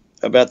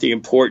about the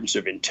importance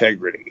of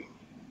integrity.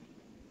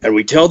 And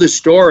we tell this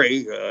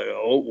story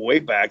way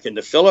back in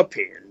the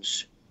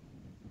Philippines.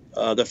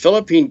 The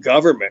Philippine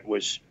government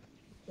was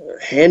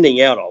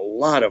handing out a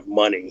lot of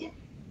money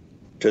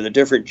to the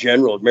different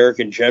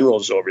American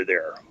generals over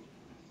there.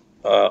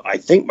 I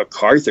think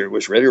MacArthur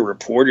was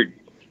reported,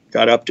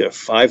 got up to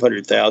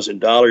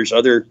 $500,000.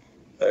 Other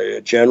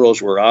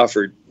generals were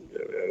offered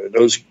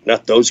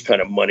not those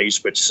kind of monies,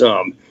 but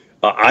some.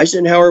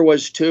 Eisenhower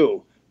was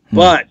too,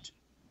 but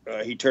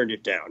he turned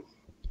it down.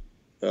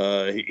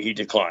 He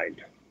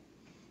declined.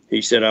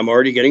 He said, I'm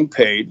already getting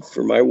paid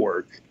for my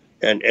work,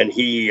 and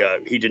he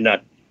did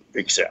not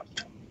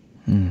accept.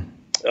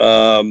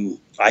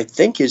 I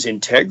think his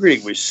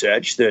integrity was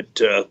such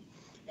that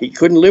he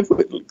couldn't live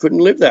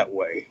that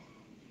way.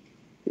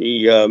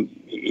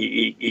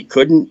 He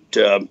couldn't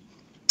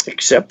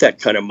accept that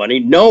kind of money,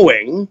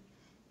 knowing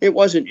it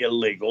wasn't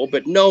illegal,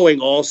 but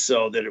knowing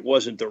also that it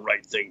wasn't the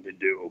right thing to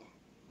do.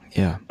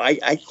 Yeah,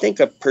 I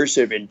think a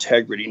person of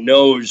integrity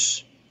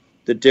knows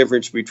the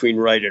difference between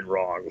right and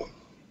wrong,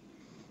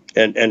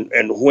 and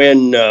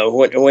when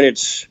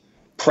it's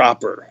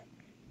proper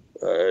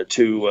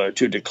to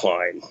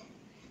decline.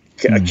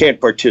 I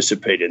can't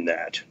participate in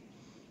that.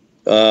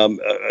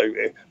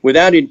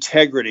 Without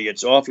integrity,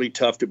 it's awfully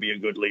tough to be a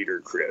good leader,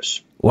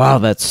 Chris. Wow,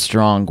 that's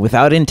strong.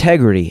 Without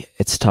integrity,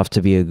 it's tough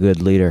to be a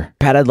good leader.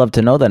 Pat, I'd love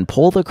to know then,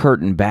 pull the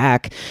curtain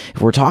back.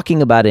 If we're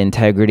talking about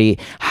integrity,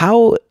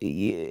 how,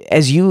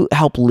 as you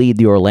help lead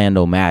the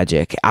Orlando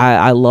Magic,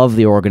 I love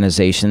the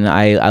organization.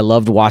 I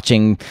loved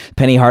watching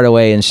Penny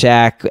Hardaway and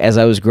Shaq as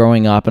I was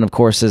growing up. And of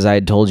course, as I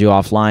had told you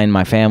offline,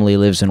 my family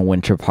lives in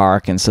Winter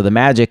Park. And so the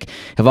Magic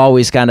have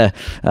always kind of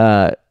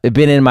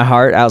been in my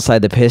heart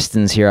outside the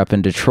Pistons here up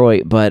in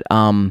Detroit. But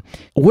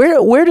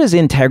where does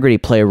integrity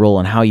play a role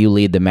in how you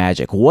lead the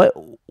Magic?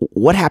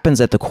 What happens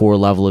at the core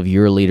level of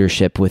your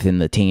leadership within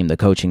the team, the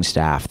coaching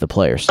staff, the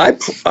players?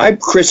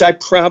 Chris, I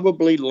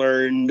probably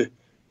learned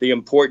the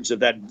importance of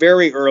that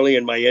very early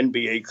in my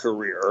NBA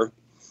career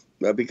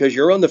because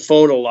you're on the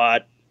phone a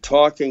lot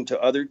talking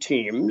to other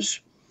teams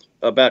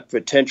about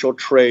potential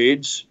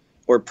trades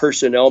or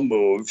personnel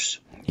moves.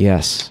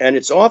 Yes. And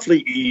it's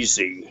awfully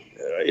easy.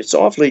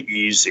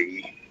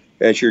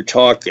 As you're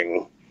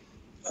talking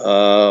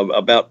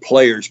about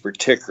players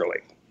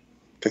particularly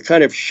to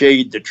kind of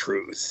shade the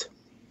truth.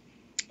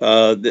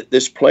 That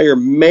this player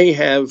may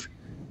have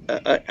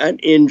an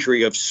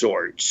injury of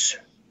sorts,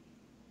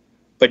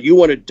 but you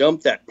want to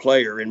dump that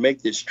player and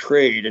make this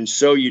trade, and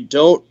so you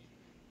don't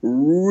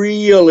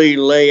really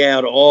lay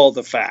out all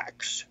the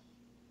facts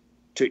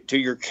to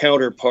your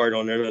counterpart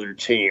on another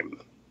team.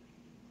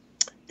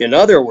 In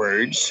other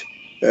words,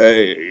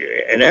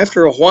 and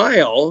after a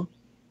while,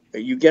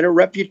 you get a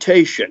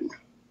reputation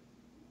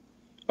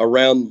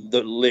around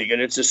the league,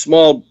 and it's a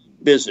small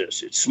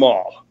business. It's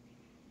small,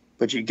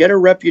 but you get a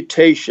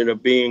reputation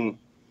of being,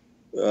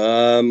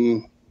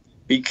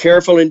 be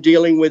careful in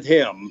dealing with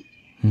him.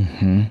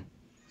 Mm-hmm.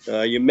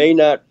 You may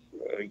not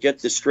get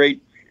the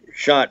straight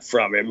shot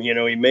from him. You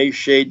know, he may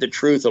shade the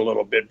truth a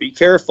little bit. Be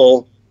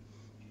careful.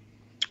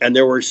 And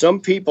there were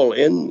some people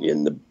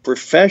in the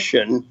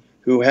profession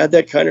who had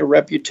that kind of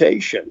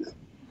reputation,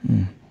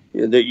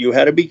 that you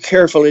had to be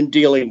careful in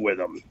dealing with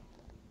them.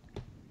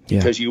 Yeah.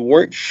 Because you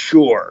weren't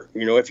sure.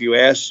 You know, if you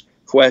asked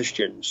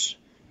questions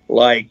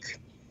like,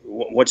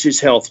 what's his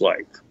health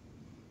like?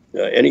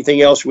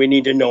 Anything else we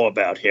need to know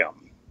about him?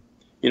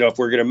 You know, if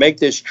we're going to make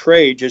this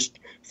trade, just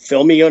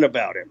fill me in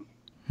about him.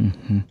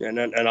 Mm-hmm.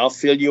 And I'll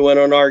fill you in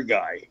on our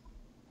guy.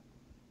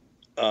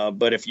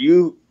 But if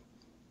you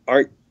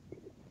aren't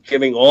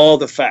giving all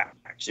the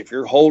facts. If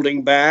you're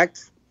holding back,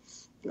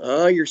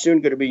 you're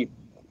soon going to be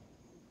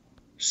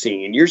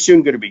seen. You're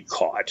soon going to be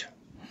caught.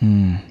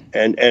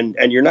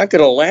 And you're not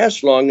going to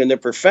last long in the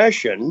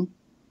profession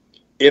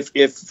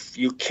if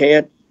you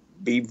can't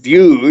be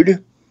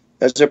viewed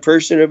as a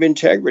person of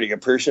integrity, a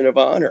person of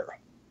honor.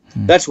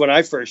 That's when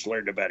I first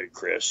learned about it,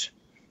 Chris.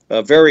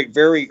 Very,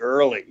 very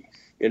early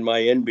in my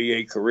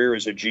NBA career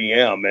as a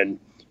GM,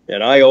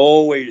 and I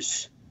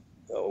always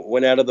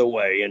went out of the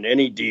way in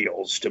any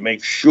deals to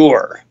make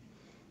sure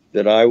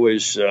that I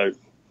was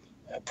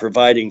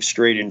providing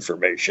straight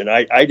information.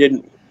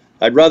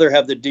 I'd rather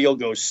have the deal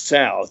go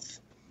south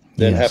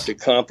than have to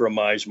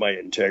compromise my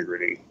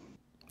integrity.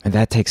 And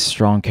that takes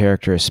strong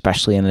character,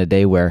 especially in a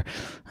day where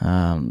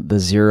the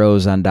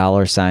zeros on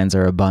dollar signs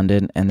are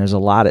abundant and there's a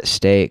lot at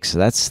stake. So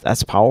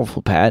that's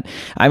powerful, Pat.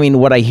 I mean,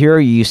 what I hear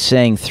you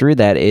saying through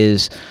that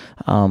is,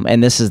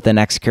 and this is the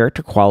next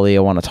character quality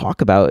I want to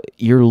talk about,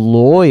 you're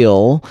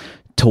loyal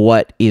to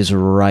what is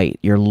right.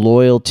 You're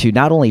loyal to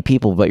not only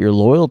people, but you're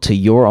loyal to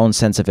your own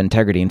sense of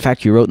integrity. In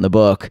fact, you wrote in the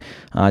book,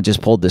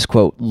 just pulled this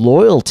quote,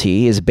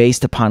 loyalty is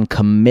based upon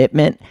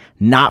commitment,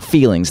 not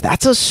feelings.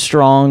 That's a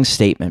strong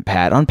statement,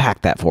 Pat.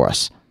 Unpack that for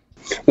us.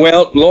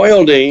 Well,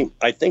 loyalty,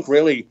 I think,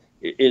 really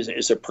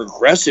is a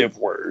progressive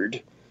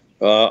word.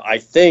 I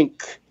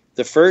think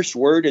the first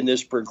word in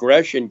this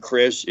progression,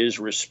 Chris, is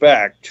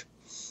respect.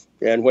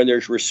 And when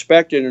there's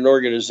respect in an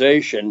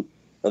organization,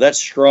 that's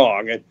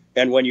strong.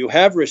 And when you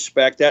have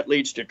respect, that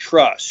leads to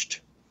trust,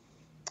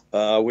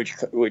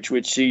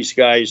 which these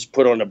guys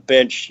put on a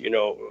bench,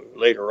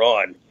 later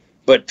on.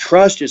 But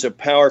trust is a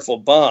powerful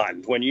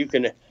bond when you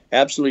can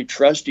absolutely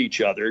trust each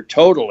other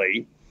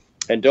totally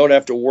and don't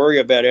have to worry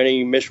about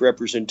any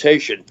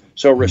misrepresentation.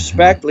 So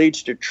respect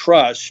leads to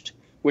trust,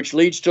 which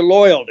leads to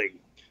loyalty.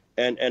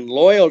 And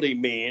loyalty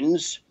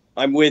means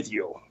I'm with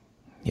you.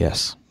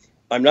 Yes.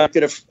 I'm not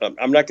gonna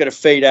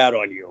fade out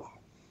on you.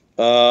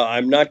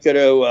 I'm not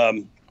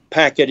gonna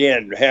pack it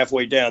in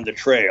halfway down the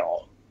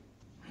trail.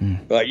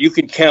 You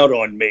can count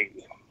on me.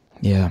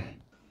 Yeah.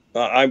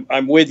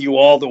 I'm with you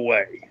all the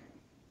way,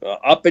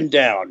 up and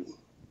down,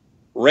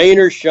 rain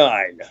or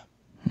shine,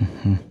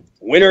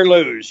 win or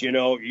lose.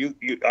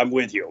 I'm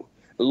with you.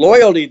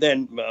 Loyalty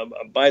then,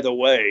 by the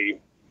way,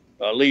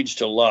 leads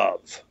to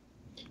love.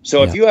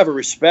 So if you have a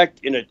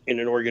respect in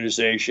an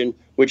organization,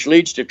 which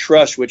leads to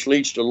trust, which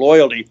leads to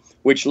loyalty,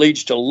 which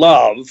leads to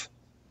love,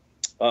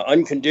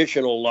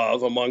 unconditional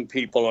love among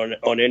people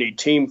on any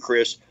team,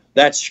 Chris,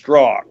 that's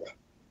strong,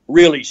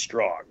 really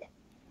strong.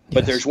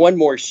 But there's one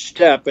more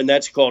step, and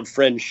that's called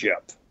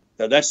friendship.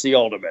 Now, that's the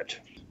ultimate.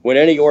 When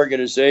any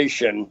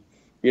organization,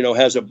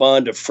 has a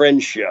bond of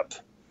friendship,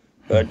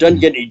 it doesn't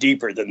get any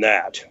deeper than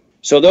that.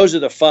 So those are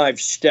the 5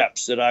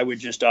 steps that I would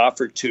just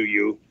offer to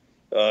you,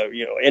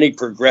 any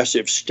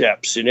progressive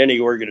steps in any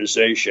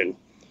organization.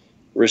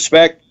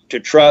 Respect to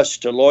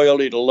trust, to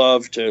loyalty, to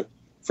love, to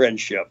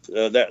friendship.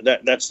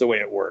 That's the way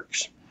it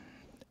works.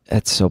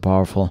 That's so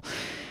powerful.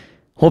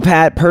 Well,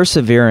 Pat,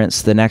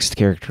 perseverance, the next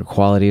character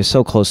quality, is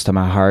so close to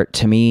my heart.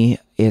 To me,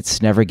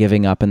 it's never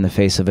giving up in the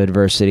face of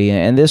adversity.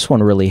 And this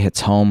one really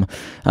hits home,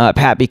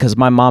 Pat, because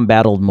my mom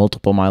battled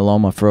multiple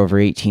myeloma for over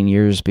 18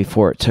 years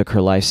before it took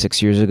her life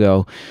 6 years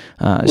ago.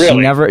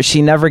 Really?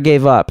 She never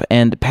gave up.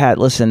 And Pat,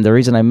 listen, the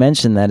reason I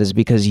mention that is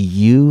because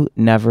you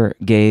never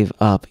gave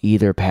up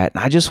either, Pat.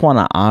 And I just want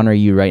to honor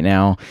you right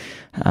now.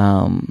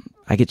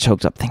 I get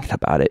choked up thinking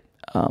about it.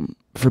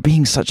 For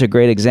being such a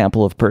great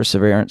example of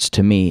perseverance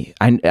to me.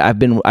 I've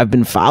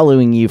been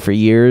following you for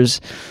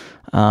years,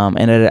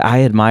 and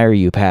I admire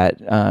you,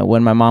 Pat.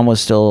 When my mom was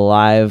still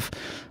alive,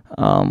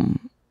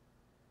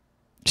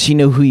 she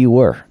knew who you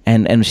were,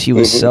 and she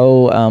was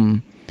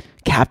so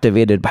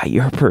captivated by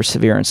your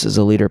perseverance as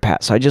a leader,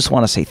 Pat. So I just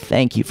want to say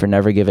thank you for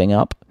never giving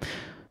up.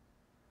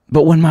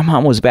 But when my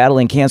mom was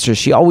battling cancer,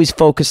 she always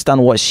focused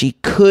on what she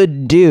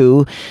could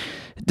do,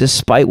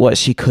 despite what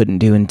she couldn't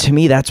do. And to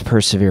me, that's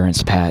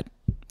perseverance, Pat.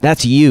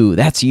 That's you,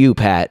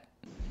 Pat.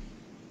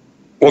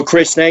 Well,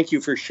 Chris, thank you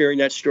for sharing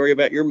that story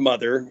about your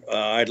mother.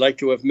 I'd like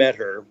to have met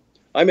her.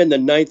 I'm in the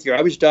 9th year.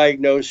 I was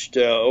diagnosed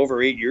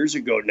over 8 years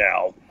ago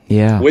now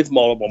with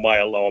multiple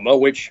myeloma,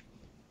 which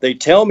they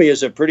tell me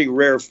is a pretty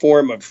rare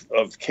form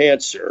of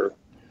cancer.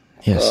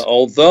 Yes.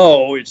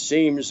 Although it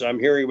seems I'm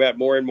hearing about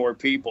more and more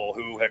people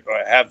who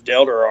have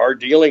dealt or are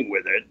dealing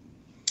with it.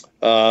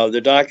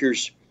 The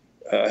doctors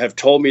have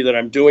told me that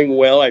I'm doing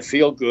well. I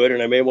feel good,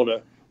 and I'm able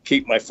to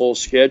keep my full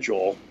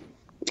schedule.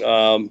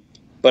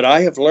 But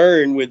I have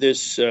learned with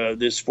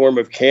this form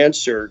of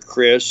cancer,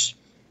 Chris,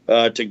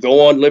 to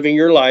go on living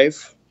your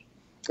life.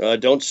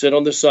 Don't sit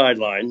on the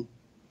sideline.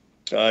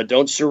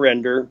 Don't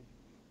surrender.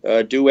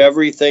 Do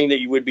everything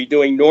that you would be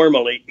doing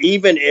normally,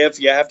 even if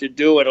you have to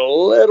do it a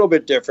little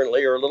bit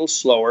differently or a little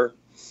slower,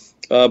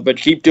 but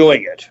keep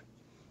doing it.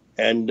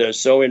 And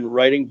so in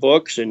writing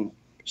books and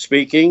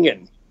speaking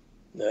and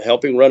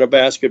helping run a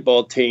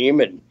basketball team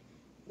and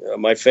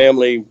my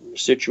family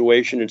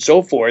situation and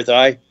so forth,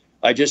 I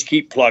just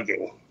keep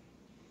plugging.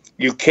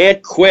 You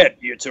can't quit.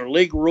 It's a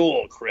league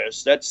rule,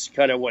 Chris. That's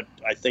kind of what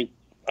I think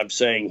I'm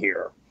saying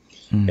here.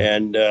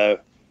 And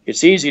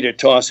it's easy to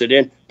toss it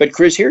in. But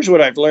Chris, here's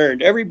what I've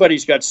learned.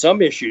 Everybody's got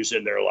some issues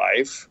in their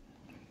life.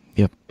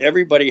 Yep.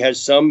 Everybody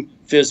has some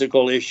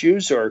physical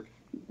issues or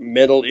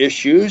mental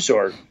issues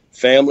or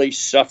family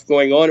stuff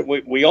going on.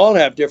 We all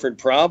have different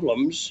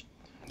problems.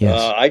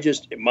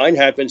 Yes. Mine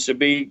happens to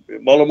be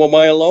multiple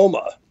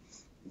myeloma,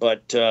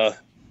 but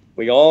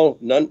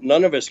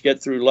none of us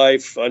get through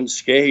life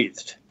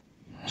unscathed.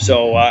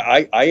 So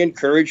I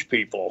encourage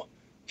people,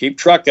 keep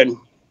trucking.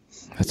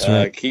 That's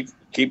right.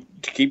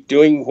 Keep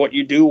doing what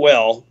you do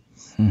well.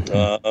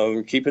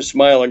 Keep a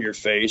smile on your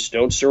face.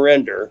 Don't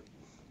surrender.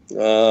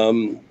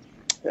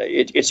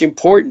 It's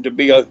important to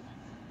be a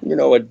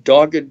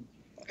dogged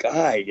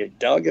guy, a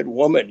dogged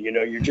woman.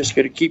 You're just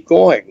going to keep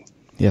going.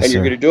 Yes, and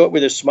you're going to do it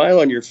with a smile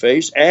on your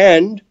face,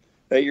 and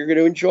you're going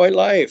to enjoy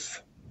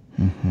life.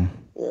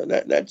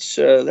 That's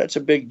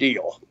a big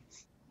deal.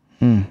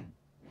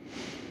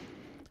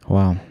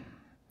 Wow.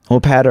 Well,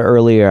 Pat,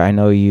 earlier I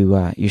know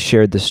you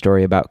shared the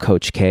story about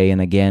Coach K,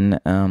 and again,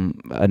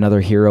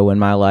 another hero in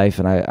my life,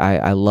 and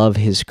I love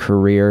his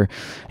career.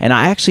 And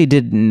I actually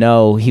didn't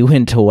know he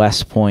went to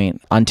West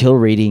Point until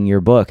reading your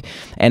book,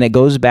 and it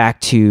goes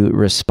back to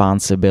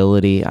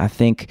responsibility. I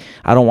think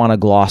I don't want to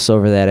gloss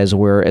over that as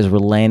we're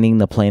landing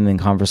the plane in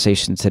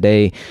conversation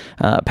today.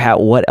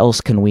 Pat, what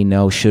else can we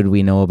know? Should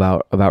we know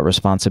about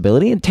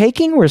responsibility and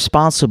taking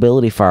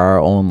responsibility for our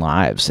own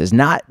lives? Is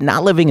not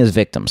living as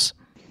victims.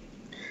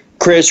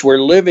 Chris, we're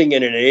living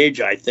in an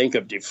age, I think,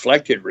 of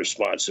deflected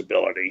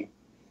responsibility.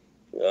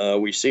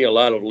 We see a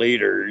lot of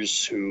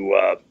leaders who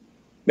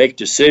make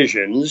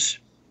decisions.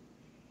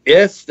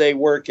 If they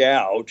work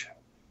out,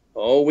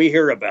 we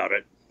hear about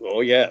it.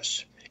 Oh,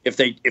 yes. If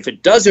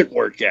it doesn't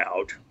work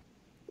out,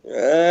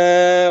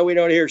 we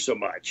don't hear so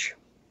much.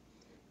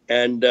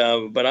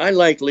 But I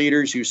like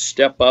leaders who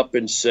step up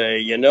and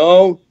say,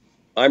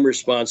 I'm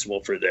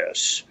responsible for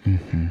this.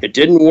 It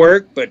didn't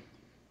work, but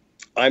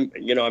I'm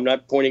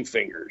not pointing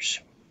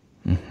fingers.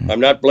 I'm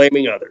not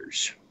blaming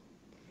others.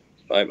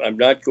 I'm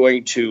not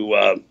going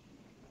to,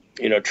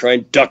 try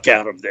and duck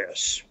out of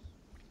this.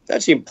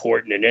 That's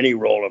important in any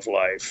role of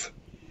life.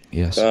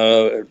 Yes.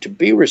 To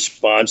be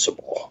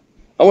responsible.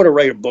 I want to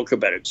write a book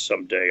about it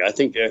someday. I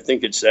think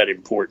it's that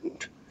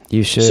important.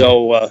 You should.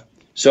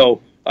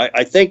 So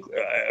I think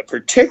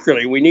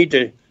particularly we need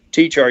to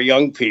teach our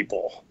young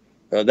people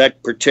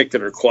that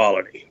particular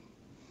quality.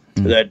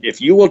 That if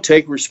you will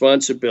take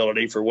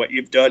responsibility for what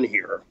you've done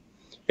here,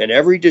 and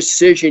every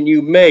decision you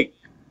make,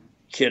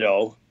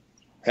 kiddo,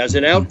 has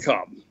an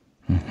outcome.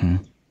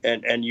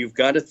 And you've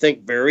got to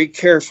think very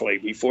carefully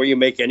before you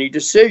make any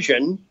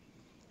decision,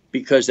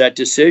 because that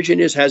decision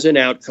has an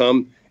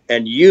outcome,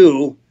 and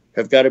you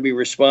have got to be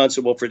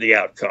responsible for the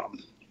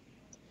outcome.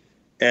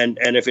 And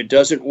if it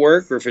doesn't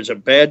work, or if it's a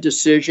bad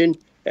decision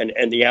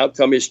and the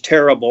outcome is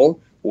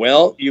terrible,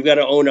 well, you've got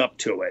to own up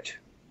to it.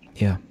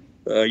 Yeah.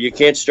 You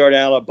can't start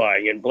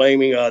alibying and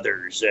blaming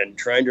others and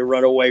trying to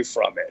run away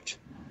from it.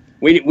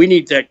 We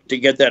need to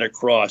get that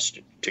across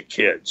to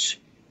kids,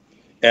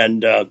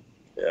 and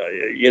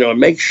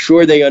make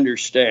sure they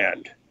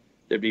understand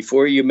that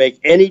before you make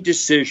any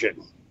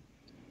decision,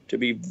 to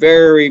be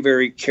very,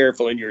 very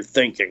careful in your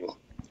thinking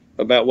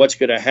about what's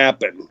going to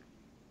happen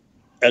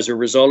as a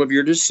result of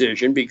your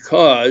decision,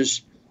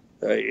 because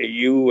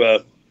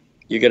you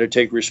got to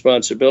take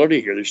responsibility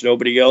here. There's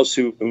nobody else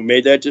who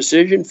made that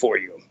decision for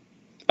you.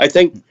 I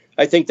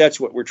think that's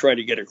what we're trying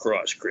to get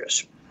across,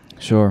 Chris.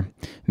 Sure.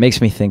 Makes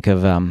me think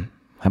of,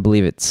 I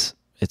believe it's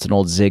an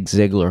old Zig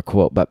Ziglar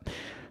quote,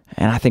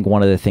 and I think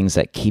one of the things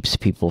that keeps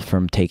people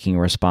from taking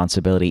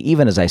responsibility,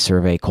 even as I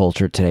survey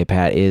culture today,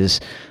 Pat, is,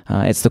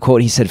 it's the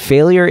quote, he said,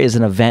 "Failure is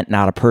an event,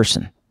 not a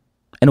person."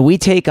 And we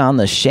take on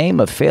the shame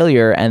of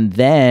failure, and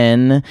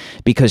then,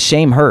 because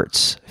shame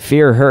hurts,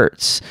 fear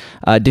hurts,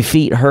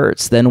 defeat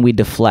hurts, then we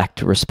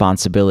deflect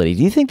responsibility.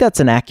 Do you think that's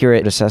an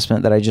accurate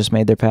assessment that I just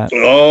made there, Pat?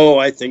 Oh,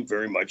 I think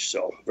very much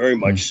so. Very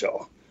much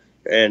so.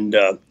 And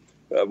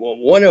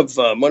one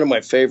of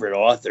my favorite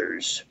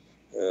authors,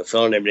 a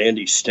fellow named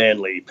Andy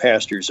Stanley,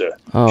 pastors a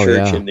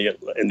church in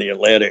the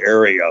Atlanta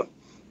area.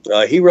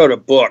 He wrote a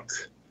book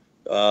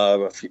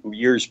a few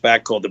years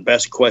back called "The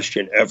Best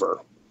Question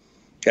Ever."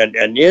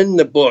 And in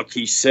the book,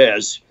 he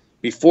says,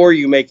 before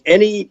you make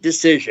any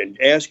decision,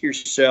 ask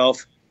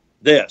yourself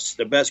this,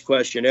 the best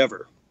question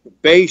ever.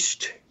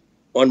 Based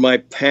on my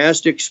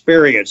past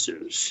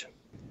experiences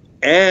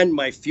and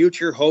my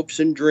future hopes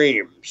and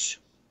dreams,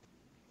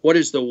 what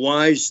is the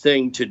wise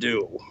thing to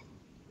do?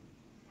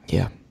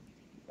 Yeah.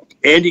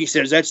 Andy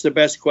says that's the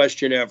best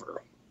question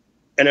ever.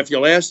 And if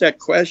you'll ask that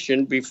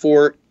question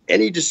before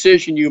any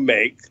decision you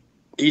make,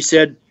 he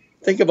said,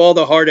 think of all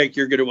the heartache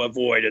you're going to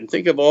avoid, and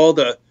think of all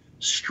the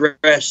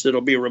stress that'll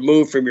be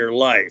removed from your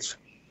life.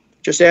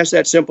 Just ask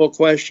that simple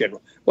question.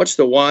 What's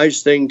the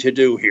wise thing to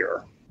do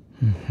here?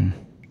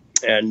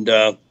 And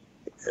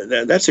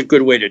that's a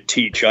good way to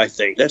teach, I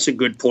think. That's a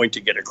good point to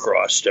get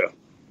across to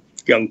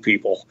young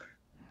people.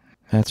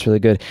 That's really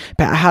good.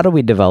 But how do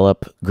we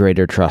develop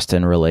greater trust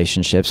in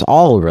relationships,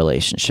 all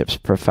relationships,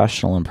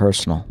 professional and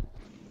personal?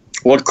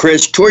 Well,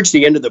 Chris, towards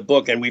the end of the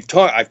book, and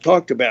I've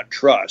talked about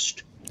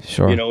trust,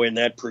 Sure. in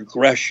that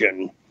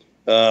progression.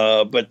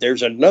 But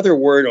there's another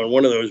word on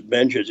one of those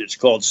benches. It's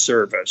called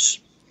service.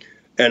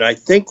 And I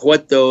think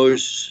what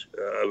those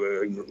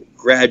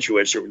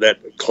graduates or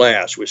that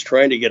class was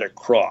trying to get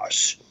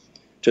across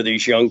to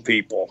these young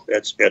people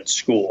at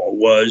school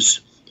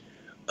was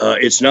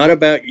it's not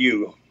about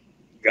you,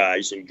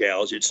 guys and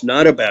gals. It's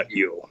not about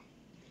you.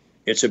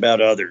 It's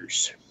about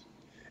others.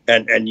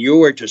 And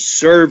you are to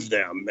serve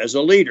them. As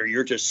a leader,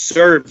 you're to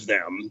serve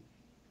them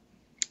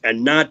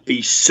and not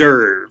be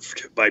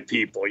served by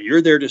people.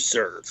 You're there to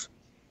serve.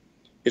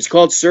 It's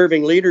called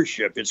serving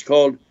leadership. It's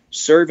called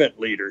servant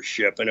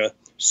leadership. And a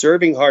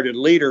serving-hearted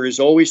leader is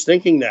always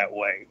thinking that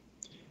way.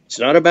 It's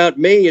not about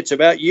me. It's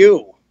about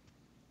you.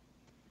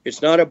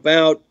 It's not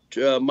about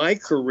my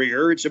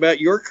career. It's about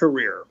your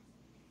career.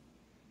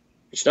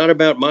 It's not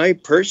about my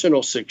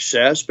personal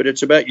success, but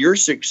it's about your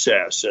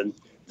success and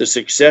the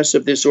success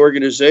of this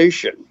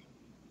organization.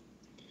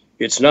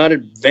 It's not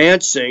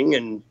advancing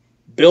and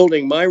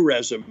building my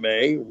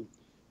resume,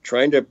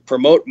 trying to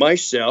promote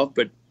myself,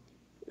 but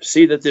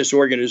see that this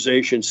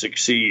organization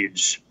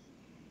succeeds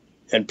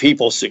and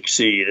people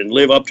succeed and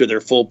live up to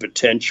their full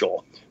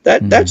potential.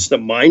 That's the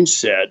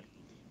mindset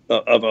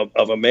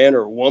of a man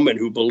or woman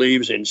who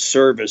believes in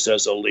service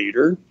as a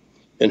leader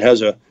and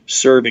has a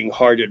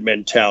serving-hearted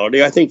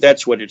mentality. I think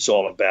that's what it's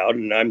all about,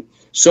 and I'm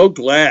so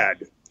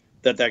glad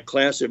that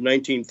class of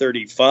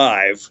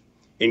 1935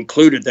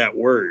 included that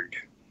word.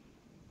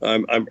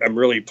 I'm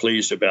really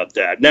pleased about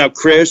that. Now,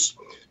 Chris,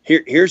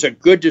 here's a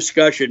good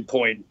discussion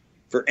point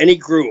for any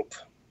group.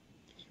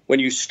 When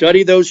you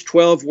study those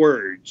 12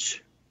 words,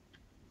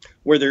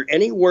 were there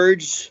any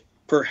words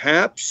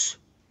perhaps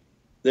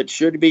that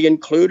should be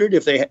included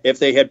if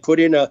they had put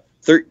in a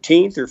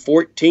 13th or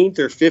 14th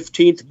or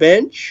 15th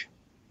bench?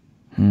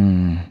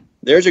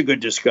 There's a good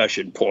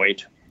discussion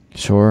point.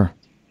 Sure.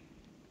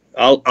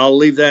 I'll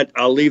leave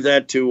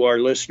that to our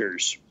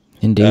listeners.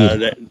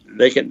 Indeed.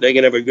 They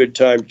can have a good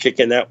time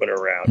kicking that one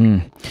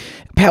around.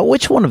 Pat,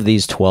 which one of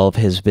these 12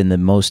 has been the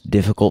most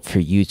difficult for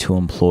you to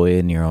employ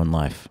in your own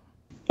life?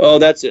 Oh,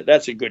 that's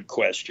a good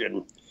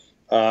question.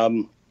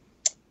 I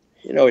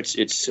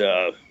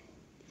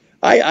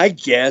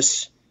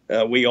guess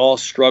we all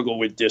struggle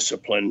with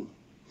discipline.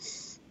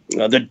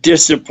 The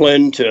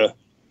discipline to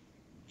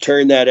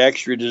turn that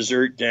extra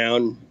dessert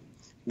down,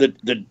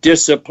 the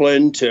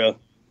discipline to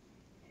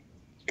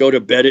go to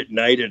bed at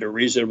night at a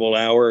reasonable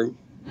hour,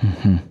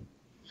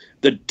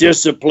 the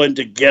discipline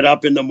to get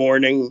up in the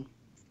morning,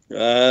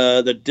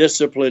 the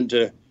discipline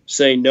to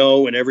say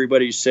no when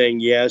everybody's saying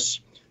yes.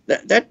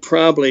 That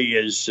probably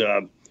is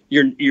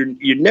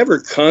you never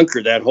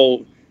conquer that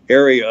whole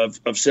area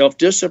of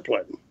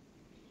self-discipline.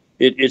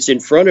 It's in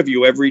front of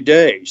you every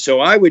day. So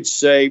I would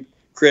say,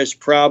 Chris,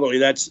 probably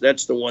that's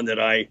the one that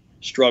I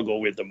struggle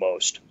with the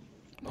most.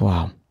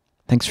 Wow.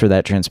 Thanks for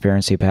that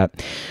transparency,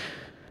 Pat.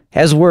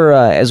 As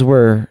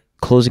we're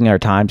closing our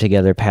time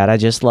together, Pat, I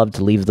just love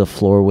to leave the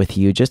floor with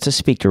you just to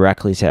speak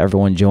directly to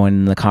everyone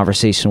joining the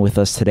conversation with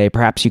us today.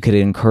 Perhaps you could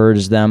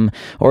encourage them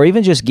or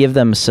even just give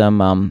them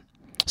some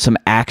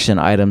action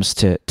items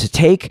to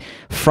take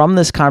from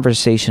this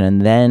conversation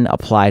and then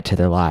apply to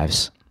their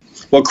lives.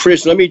 Well,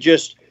 Chris, let me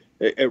just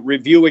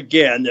review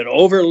again that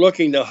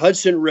overlooking the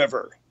Hudson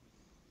River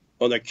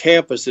on the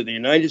campus of the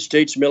United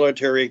States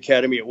Military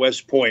Academy at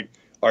West Point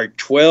are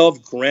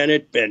 12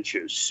 granite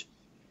benches,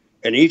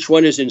 and each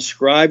one is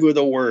inscribed with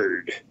a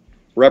word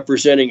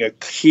representing a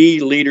key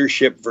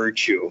leadership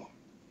virtue.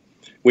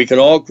 We can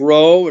all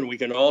grow and we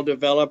can all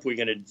develop, we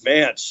can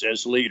advance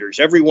as leaders,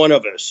 every one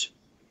of us.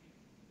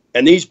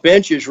 And these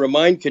benches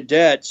remind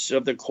cadets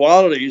of the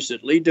qualities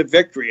that lead to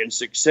victory and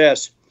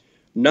success,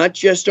 not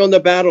just on the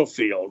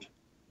battlefield,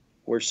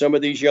 where some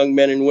of these young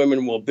men and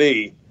women will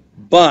be,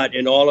 but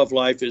in all of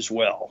life as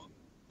well.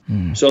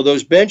 So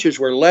those benches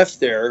were left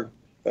there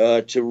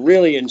to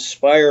really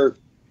inspire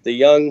the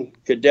young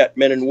cadet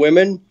men and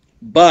women,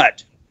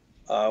 but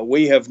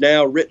we have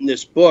now written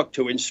this book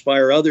to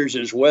inspire others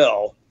as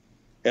well,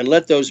 and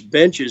let those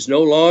benches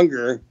no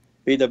longer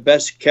be the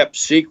best kept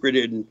secret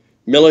in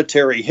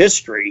military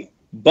history,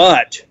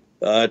 but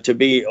to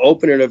be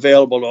open and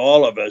available to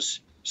all of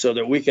us so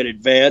that we can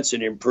advance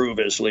and improve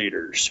as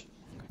leaders.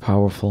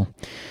 Powerful.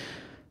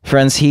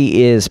 Friends,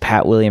 he is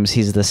Pat Williams.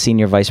 He's the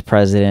Senior Vice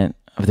President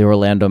of the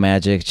Orlando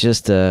Magic.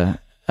 Just a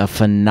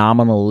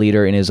phenomenal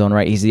leader in his own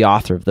right. He's the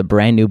author of the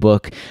brand new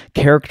book,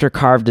 Character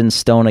Carved in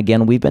Stone.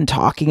 Again, we've been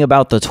talking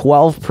about the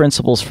 12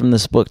 principles from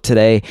this book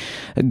today.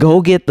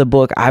 Go get the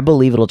book. I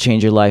believe it'll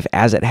change your life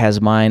as it has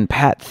mine.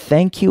 Pat,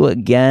 thank you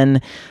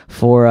again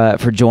for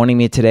joining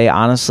me today.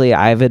 Honestly,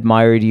 I've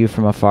admired you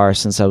from afar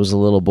since I was a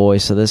little boy,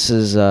 so this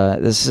is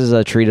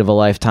a treat of a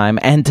lifetime.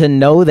 And to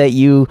know that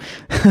you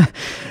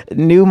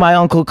knew my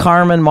Uncle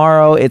Carmen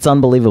Morrow, it's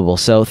unbelievable.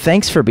 So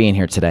thanks for being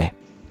here today.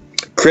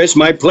 Chris,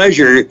 my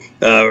pleasure.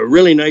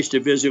 Really nice to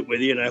visit with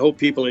you, and I hope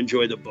people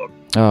enjoy the book.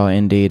 Oh,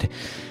 indeed.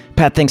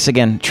 Pat, thanks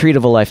again. Treat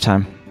of a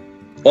lifetime.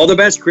 All the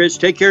best, Chris.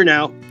 Take care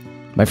now.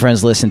 My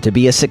friends, listen, to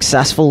be a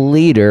successful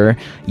leader,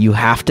 you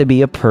have to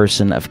be a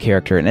person of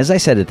character. And as I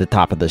said at the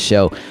top of the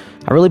show,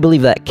 I really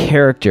believe that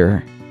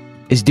character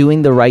is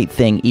doing the right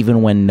thing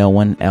even when no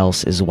one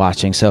else is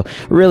watching. So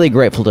really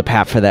grateful to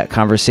Pat for that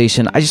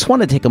conversation. I just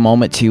want to take a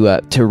moment to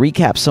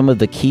recap some of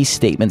the key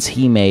statements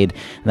he made,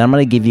 and I'm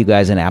going to give you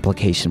guys an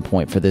application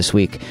point for this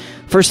week.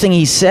 First thing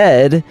he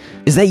said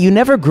is that you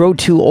never grow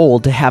too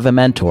old to have a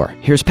mentor.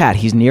 Here's Pat.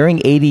 He's nearing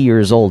 80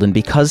 years old, and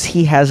because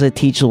he has a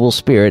teachable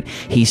spirit,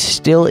 he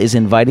still is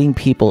inviting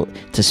people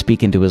to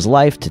speak into his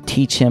life, to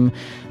teach him,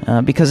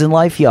 because in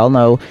life, y'all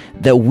know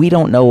that we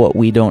don't know what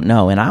we don't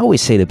know. And I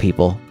always say to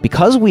people,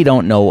 because we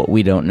don't know what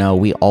we don't know,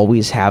 we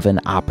always have an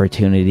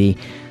opportunity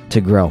to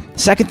grow.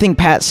 Second thing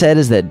Pat said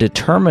is that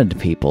determined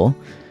people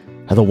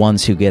are the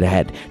ones who get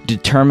ahead,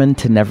 determined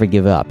to never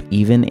give up,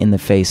 even in the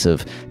face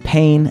of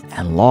pain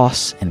and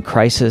loss and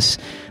crisis,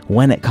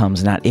 when it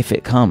comes, not if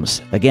it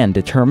comes. Again,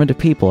 determined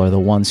people are the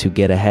ones who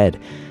get ahead.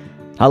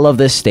 I love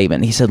this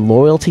statement. He said,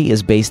 loyalty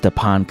is based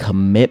upon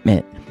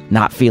commitment,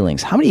 not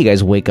feelings. How many of you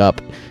guys wake up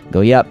and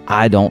go, yep,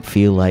 I don't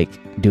feel like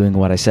doing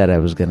what I said I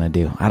was going to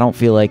do. I don't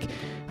feel like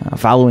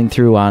following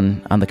through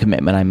on the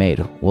commitment I made.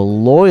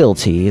 Well,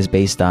 loyalty is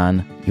based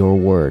on your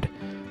word,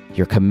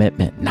 your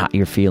commitment, not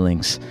your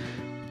feelings.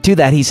 To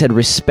that, he said,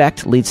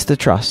 respect leads to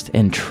trust,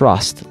 and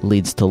trust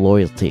leads to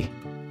loyalty.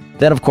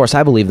 Then, of course,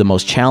 I believe the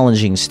most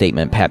challenging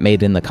statement Pat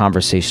made in the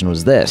conversation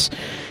was this.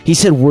 He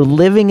said, we're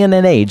living in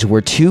an age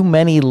where too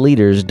many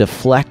leaders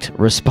deflect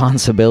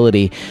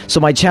responsibility. So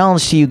my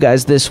challenge to you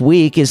guys this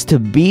week is to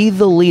be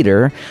the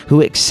leader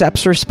who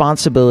accepts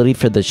responsibility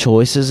for the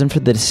choices and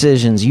for the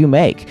decisions you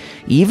make,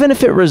 even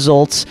if it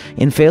results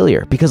in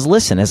failure. Because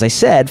listen, as I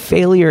said,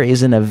 failure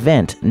is an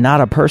event,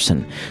 not a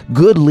person.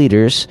 Good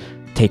leaders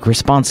take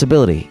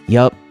responsibility.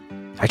 Yup.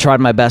 I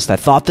tried my best. I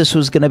thought this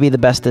was going to be the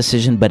best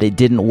decision, but it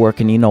didn't work.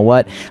 And you know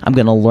what? I'm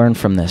going to learn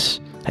from this.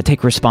 I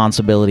take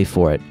responsibility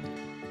for it.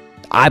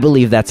 I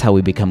believe that's how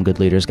we become good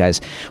leaders, guys.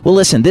 Well,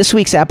 listen, this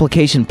week's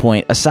application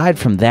point, aside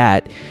from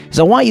that, is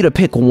I want you to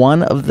pick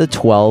one of the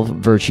 12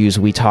 virtues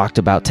we talked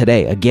about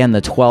today. Again, the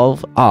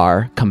 12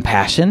 are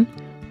compassion,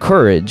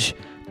 courage,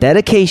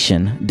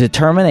 dedication,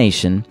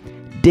 determination,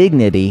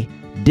 dignity,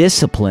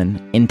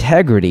 discipline,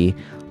 integrity,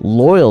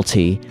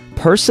 loyalty,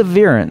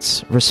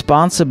 perseverance,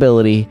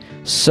 responsibility,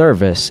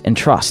 service, and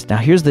trust. Now,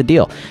 here's the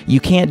deal. You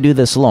can't do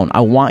this alone.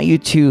 I want you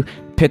to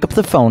pick up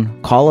the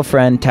phone, call a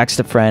friend, text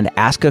a friend,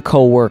 ask a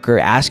coworker,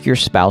 ask your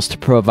spouse to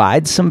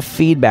provide some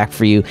feedback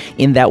for you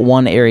in that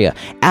one area.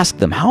 Ask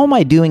them, how am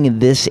I doing in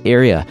this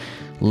area?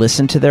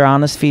 Listen to their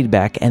honest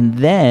feedback, and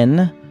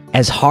then,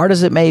 as hard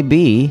as it may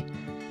be,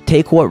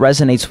 take what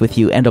resonates with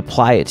you and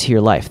apply it to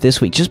your life this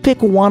week. Just pick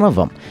one of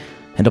them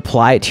and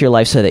apply it to your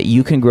life so that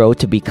you can grow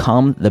to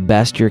become the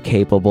best you're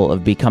capable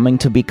of becoming,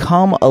 to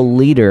become a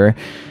leader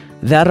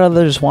that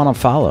others want to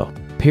follow,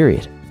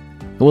 period.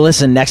 Well,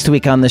 listen, next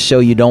week on the show,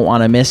 you don't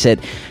want to miss it.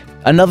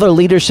 Another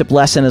leadership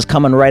lesson is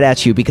coming right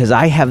at you because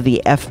I have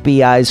the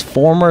FBI's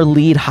former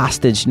lead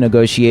hostage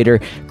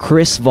negotiator,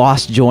 Chris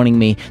Voss, joining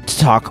me to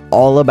talk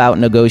all about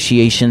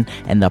negotiation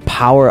and the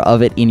power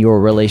of it in your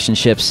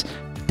relationships.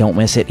 Don't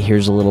miss it.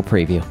 Here's a little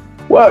preview.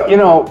 Well, you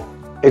know,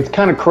 it's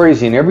kind of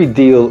crazy. In every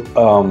deal,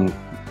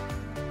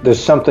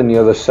 there's something the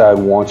other side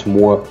wants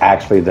more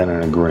actually than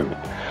an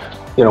agreement.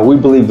 You know, we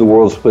believe the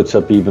world splits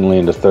up evenly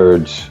into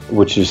thirds,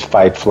 which is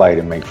fight, flight,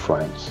 and make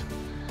friends.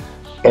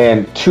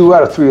 And 2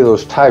 out of 3 of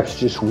those types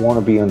just want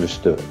to be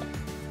understood.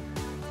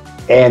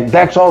 And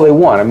that's all they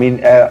want. I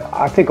mean,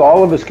 I think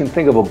all of us can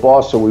think of a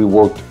boss that we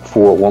worked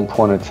for at one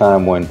point in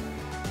time when,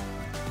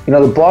 you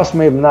know, the boss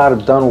may not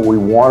have done what we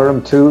wanted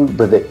him to,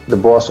 but the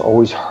boss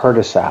always heard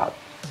us out.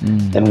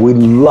 And we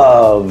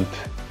loved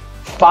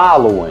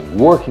following,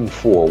 working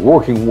for,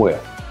 working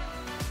with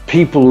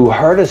people who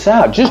heard us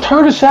out, just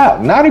heard us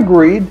out, not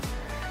agreed,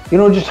 you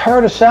know, just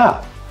heard us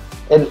out.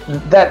 And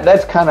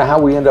that's kind of how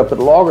we end up at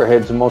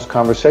loggerheads in most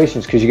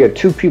conversations, because you get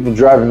 2 people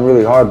driving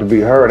really hard to be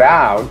heard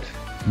out,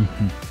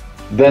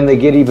 then they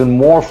get even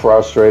more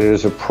frustrated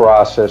as the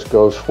process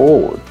goes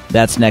forward.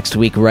 That's next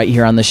week right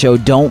here on the show.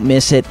 Don't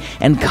miss it.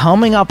 And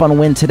coming up on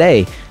Win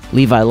Today,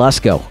 Levi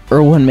Lusko,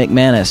 Erwin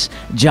McManus,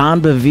 John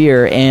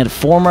Bevere, and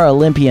former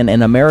Olympian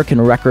and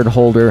American record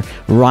holder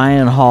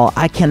Ryan Hall.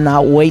 I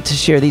cannot wait to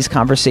share these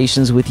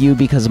conversations with you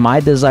because my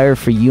desire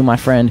for you, my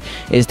friend,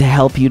 is to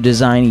help you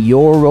design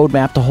your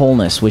roadmap to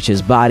wholeness, which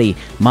is body,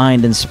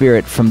 mind, and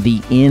spirit from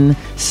the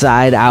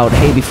inside out.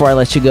 Hey, before I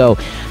let you go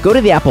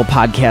to the Apple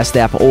Podcast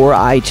app or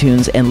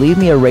iTunes and leave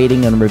me a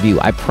rating and review.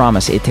 I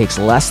promise it takes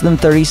less than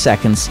 30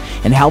 seconds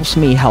and helps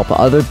me help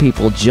other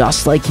people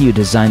just like you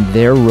design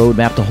their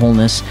roadmap to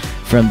wholeness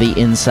from the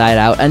inside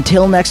out.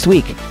 Until next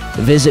week,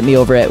 visit me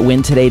over at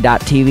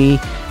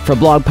wintoday.tv for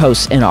blog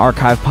posts and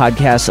archive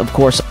podcasts, of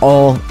course,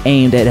 all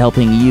aimed at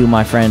helping you,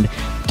 my friend,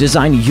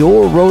 design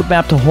your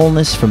roadmap to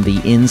wholeness from the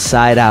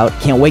inside out.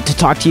 Can't wait to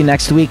talk to you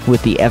next week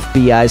with the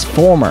FBI's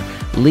former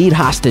lead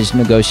hostage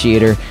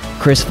negotiator,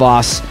 Chris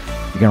Voss.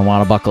 You're going to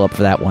want to buckle up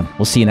for that one.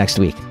 We'll see you next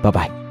week.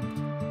 Bye-bye.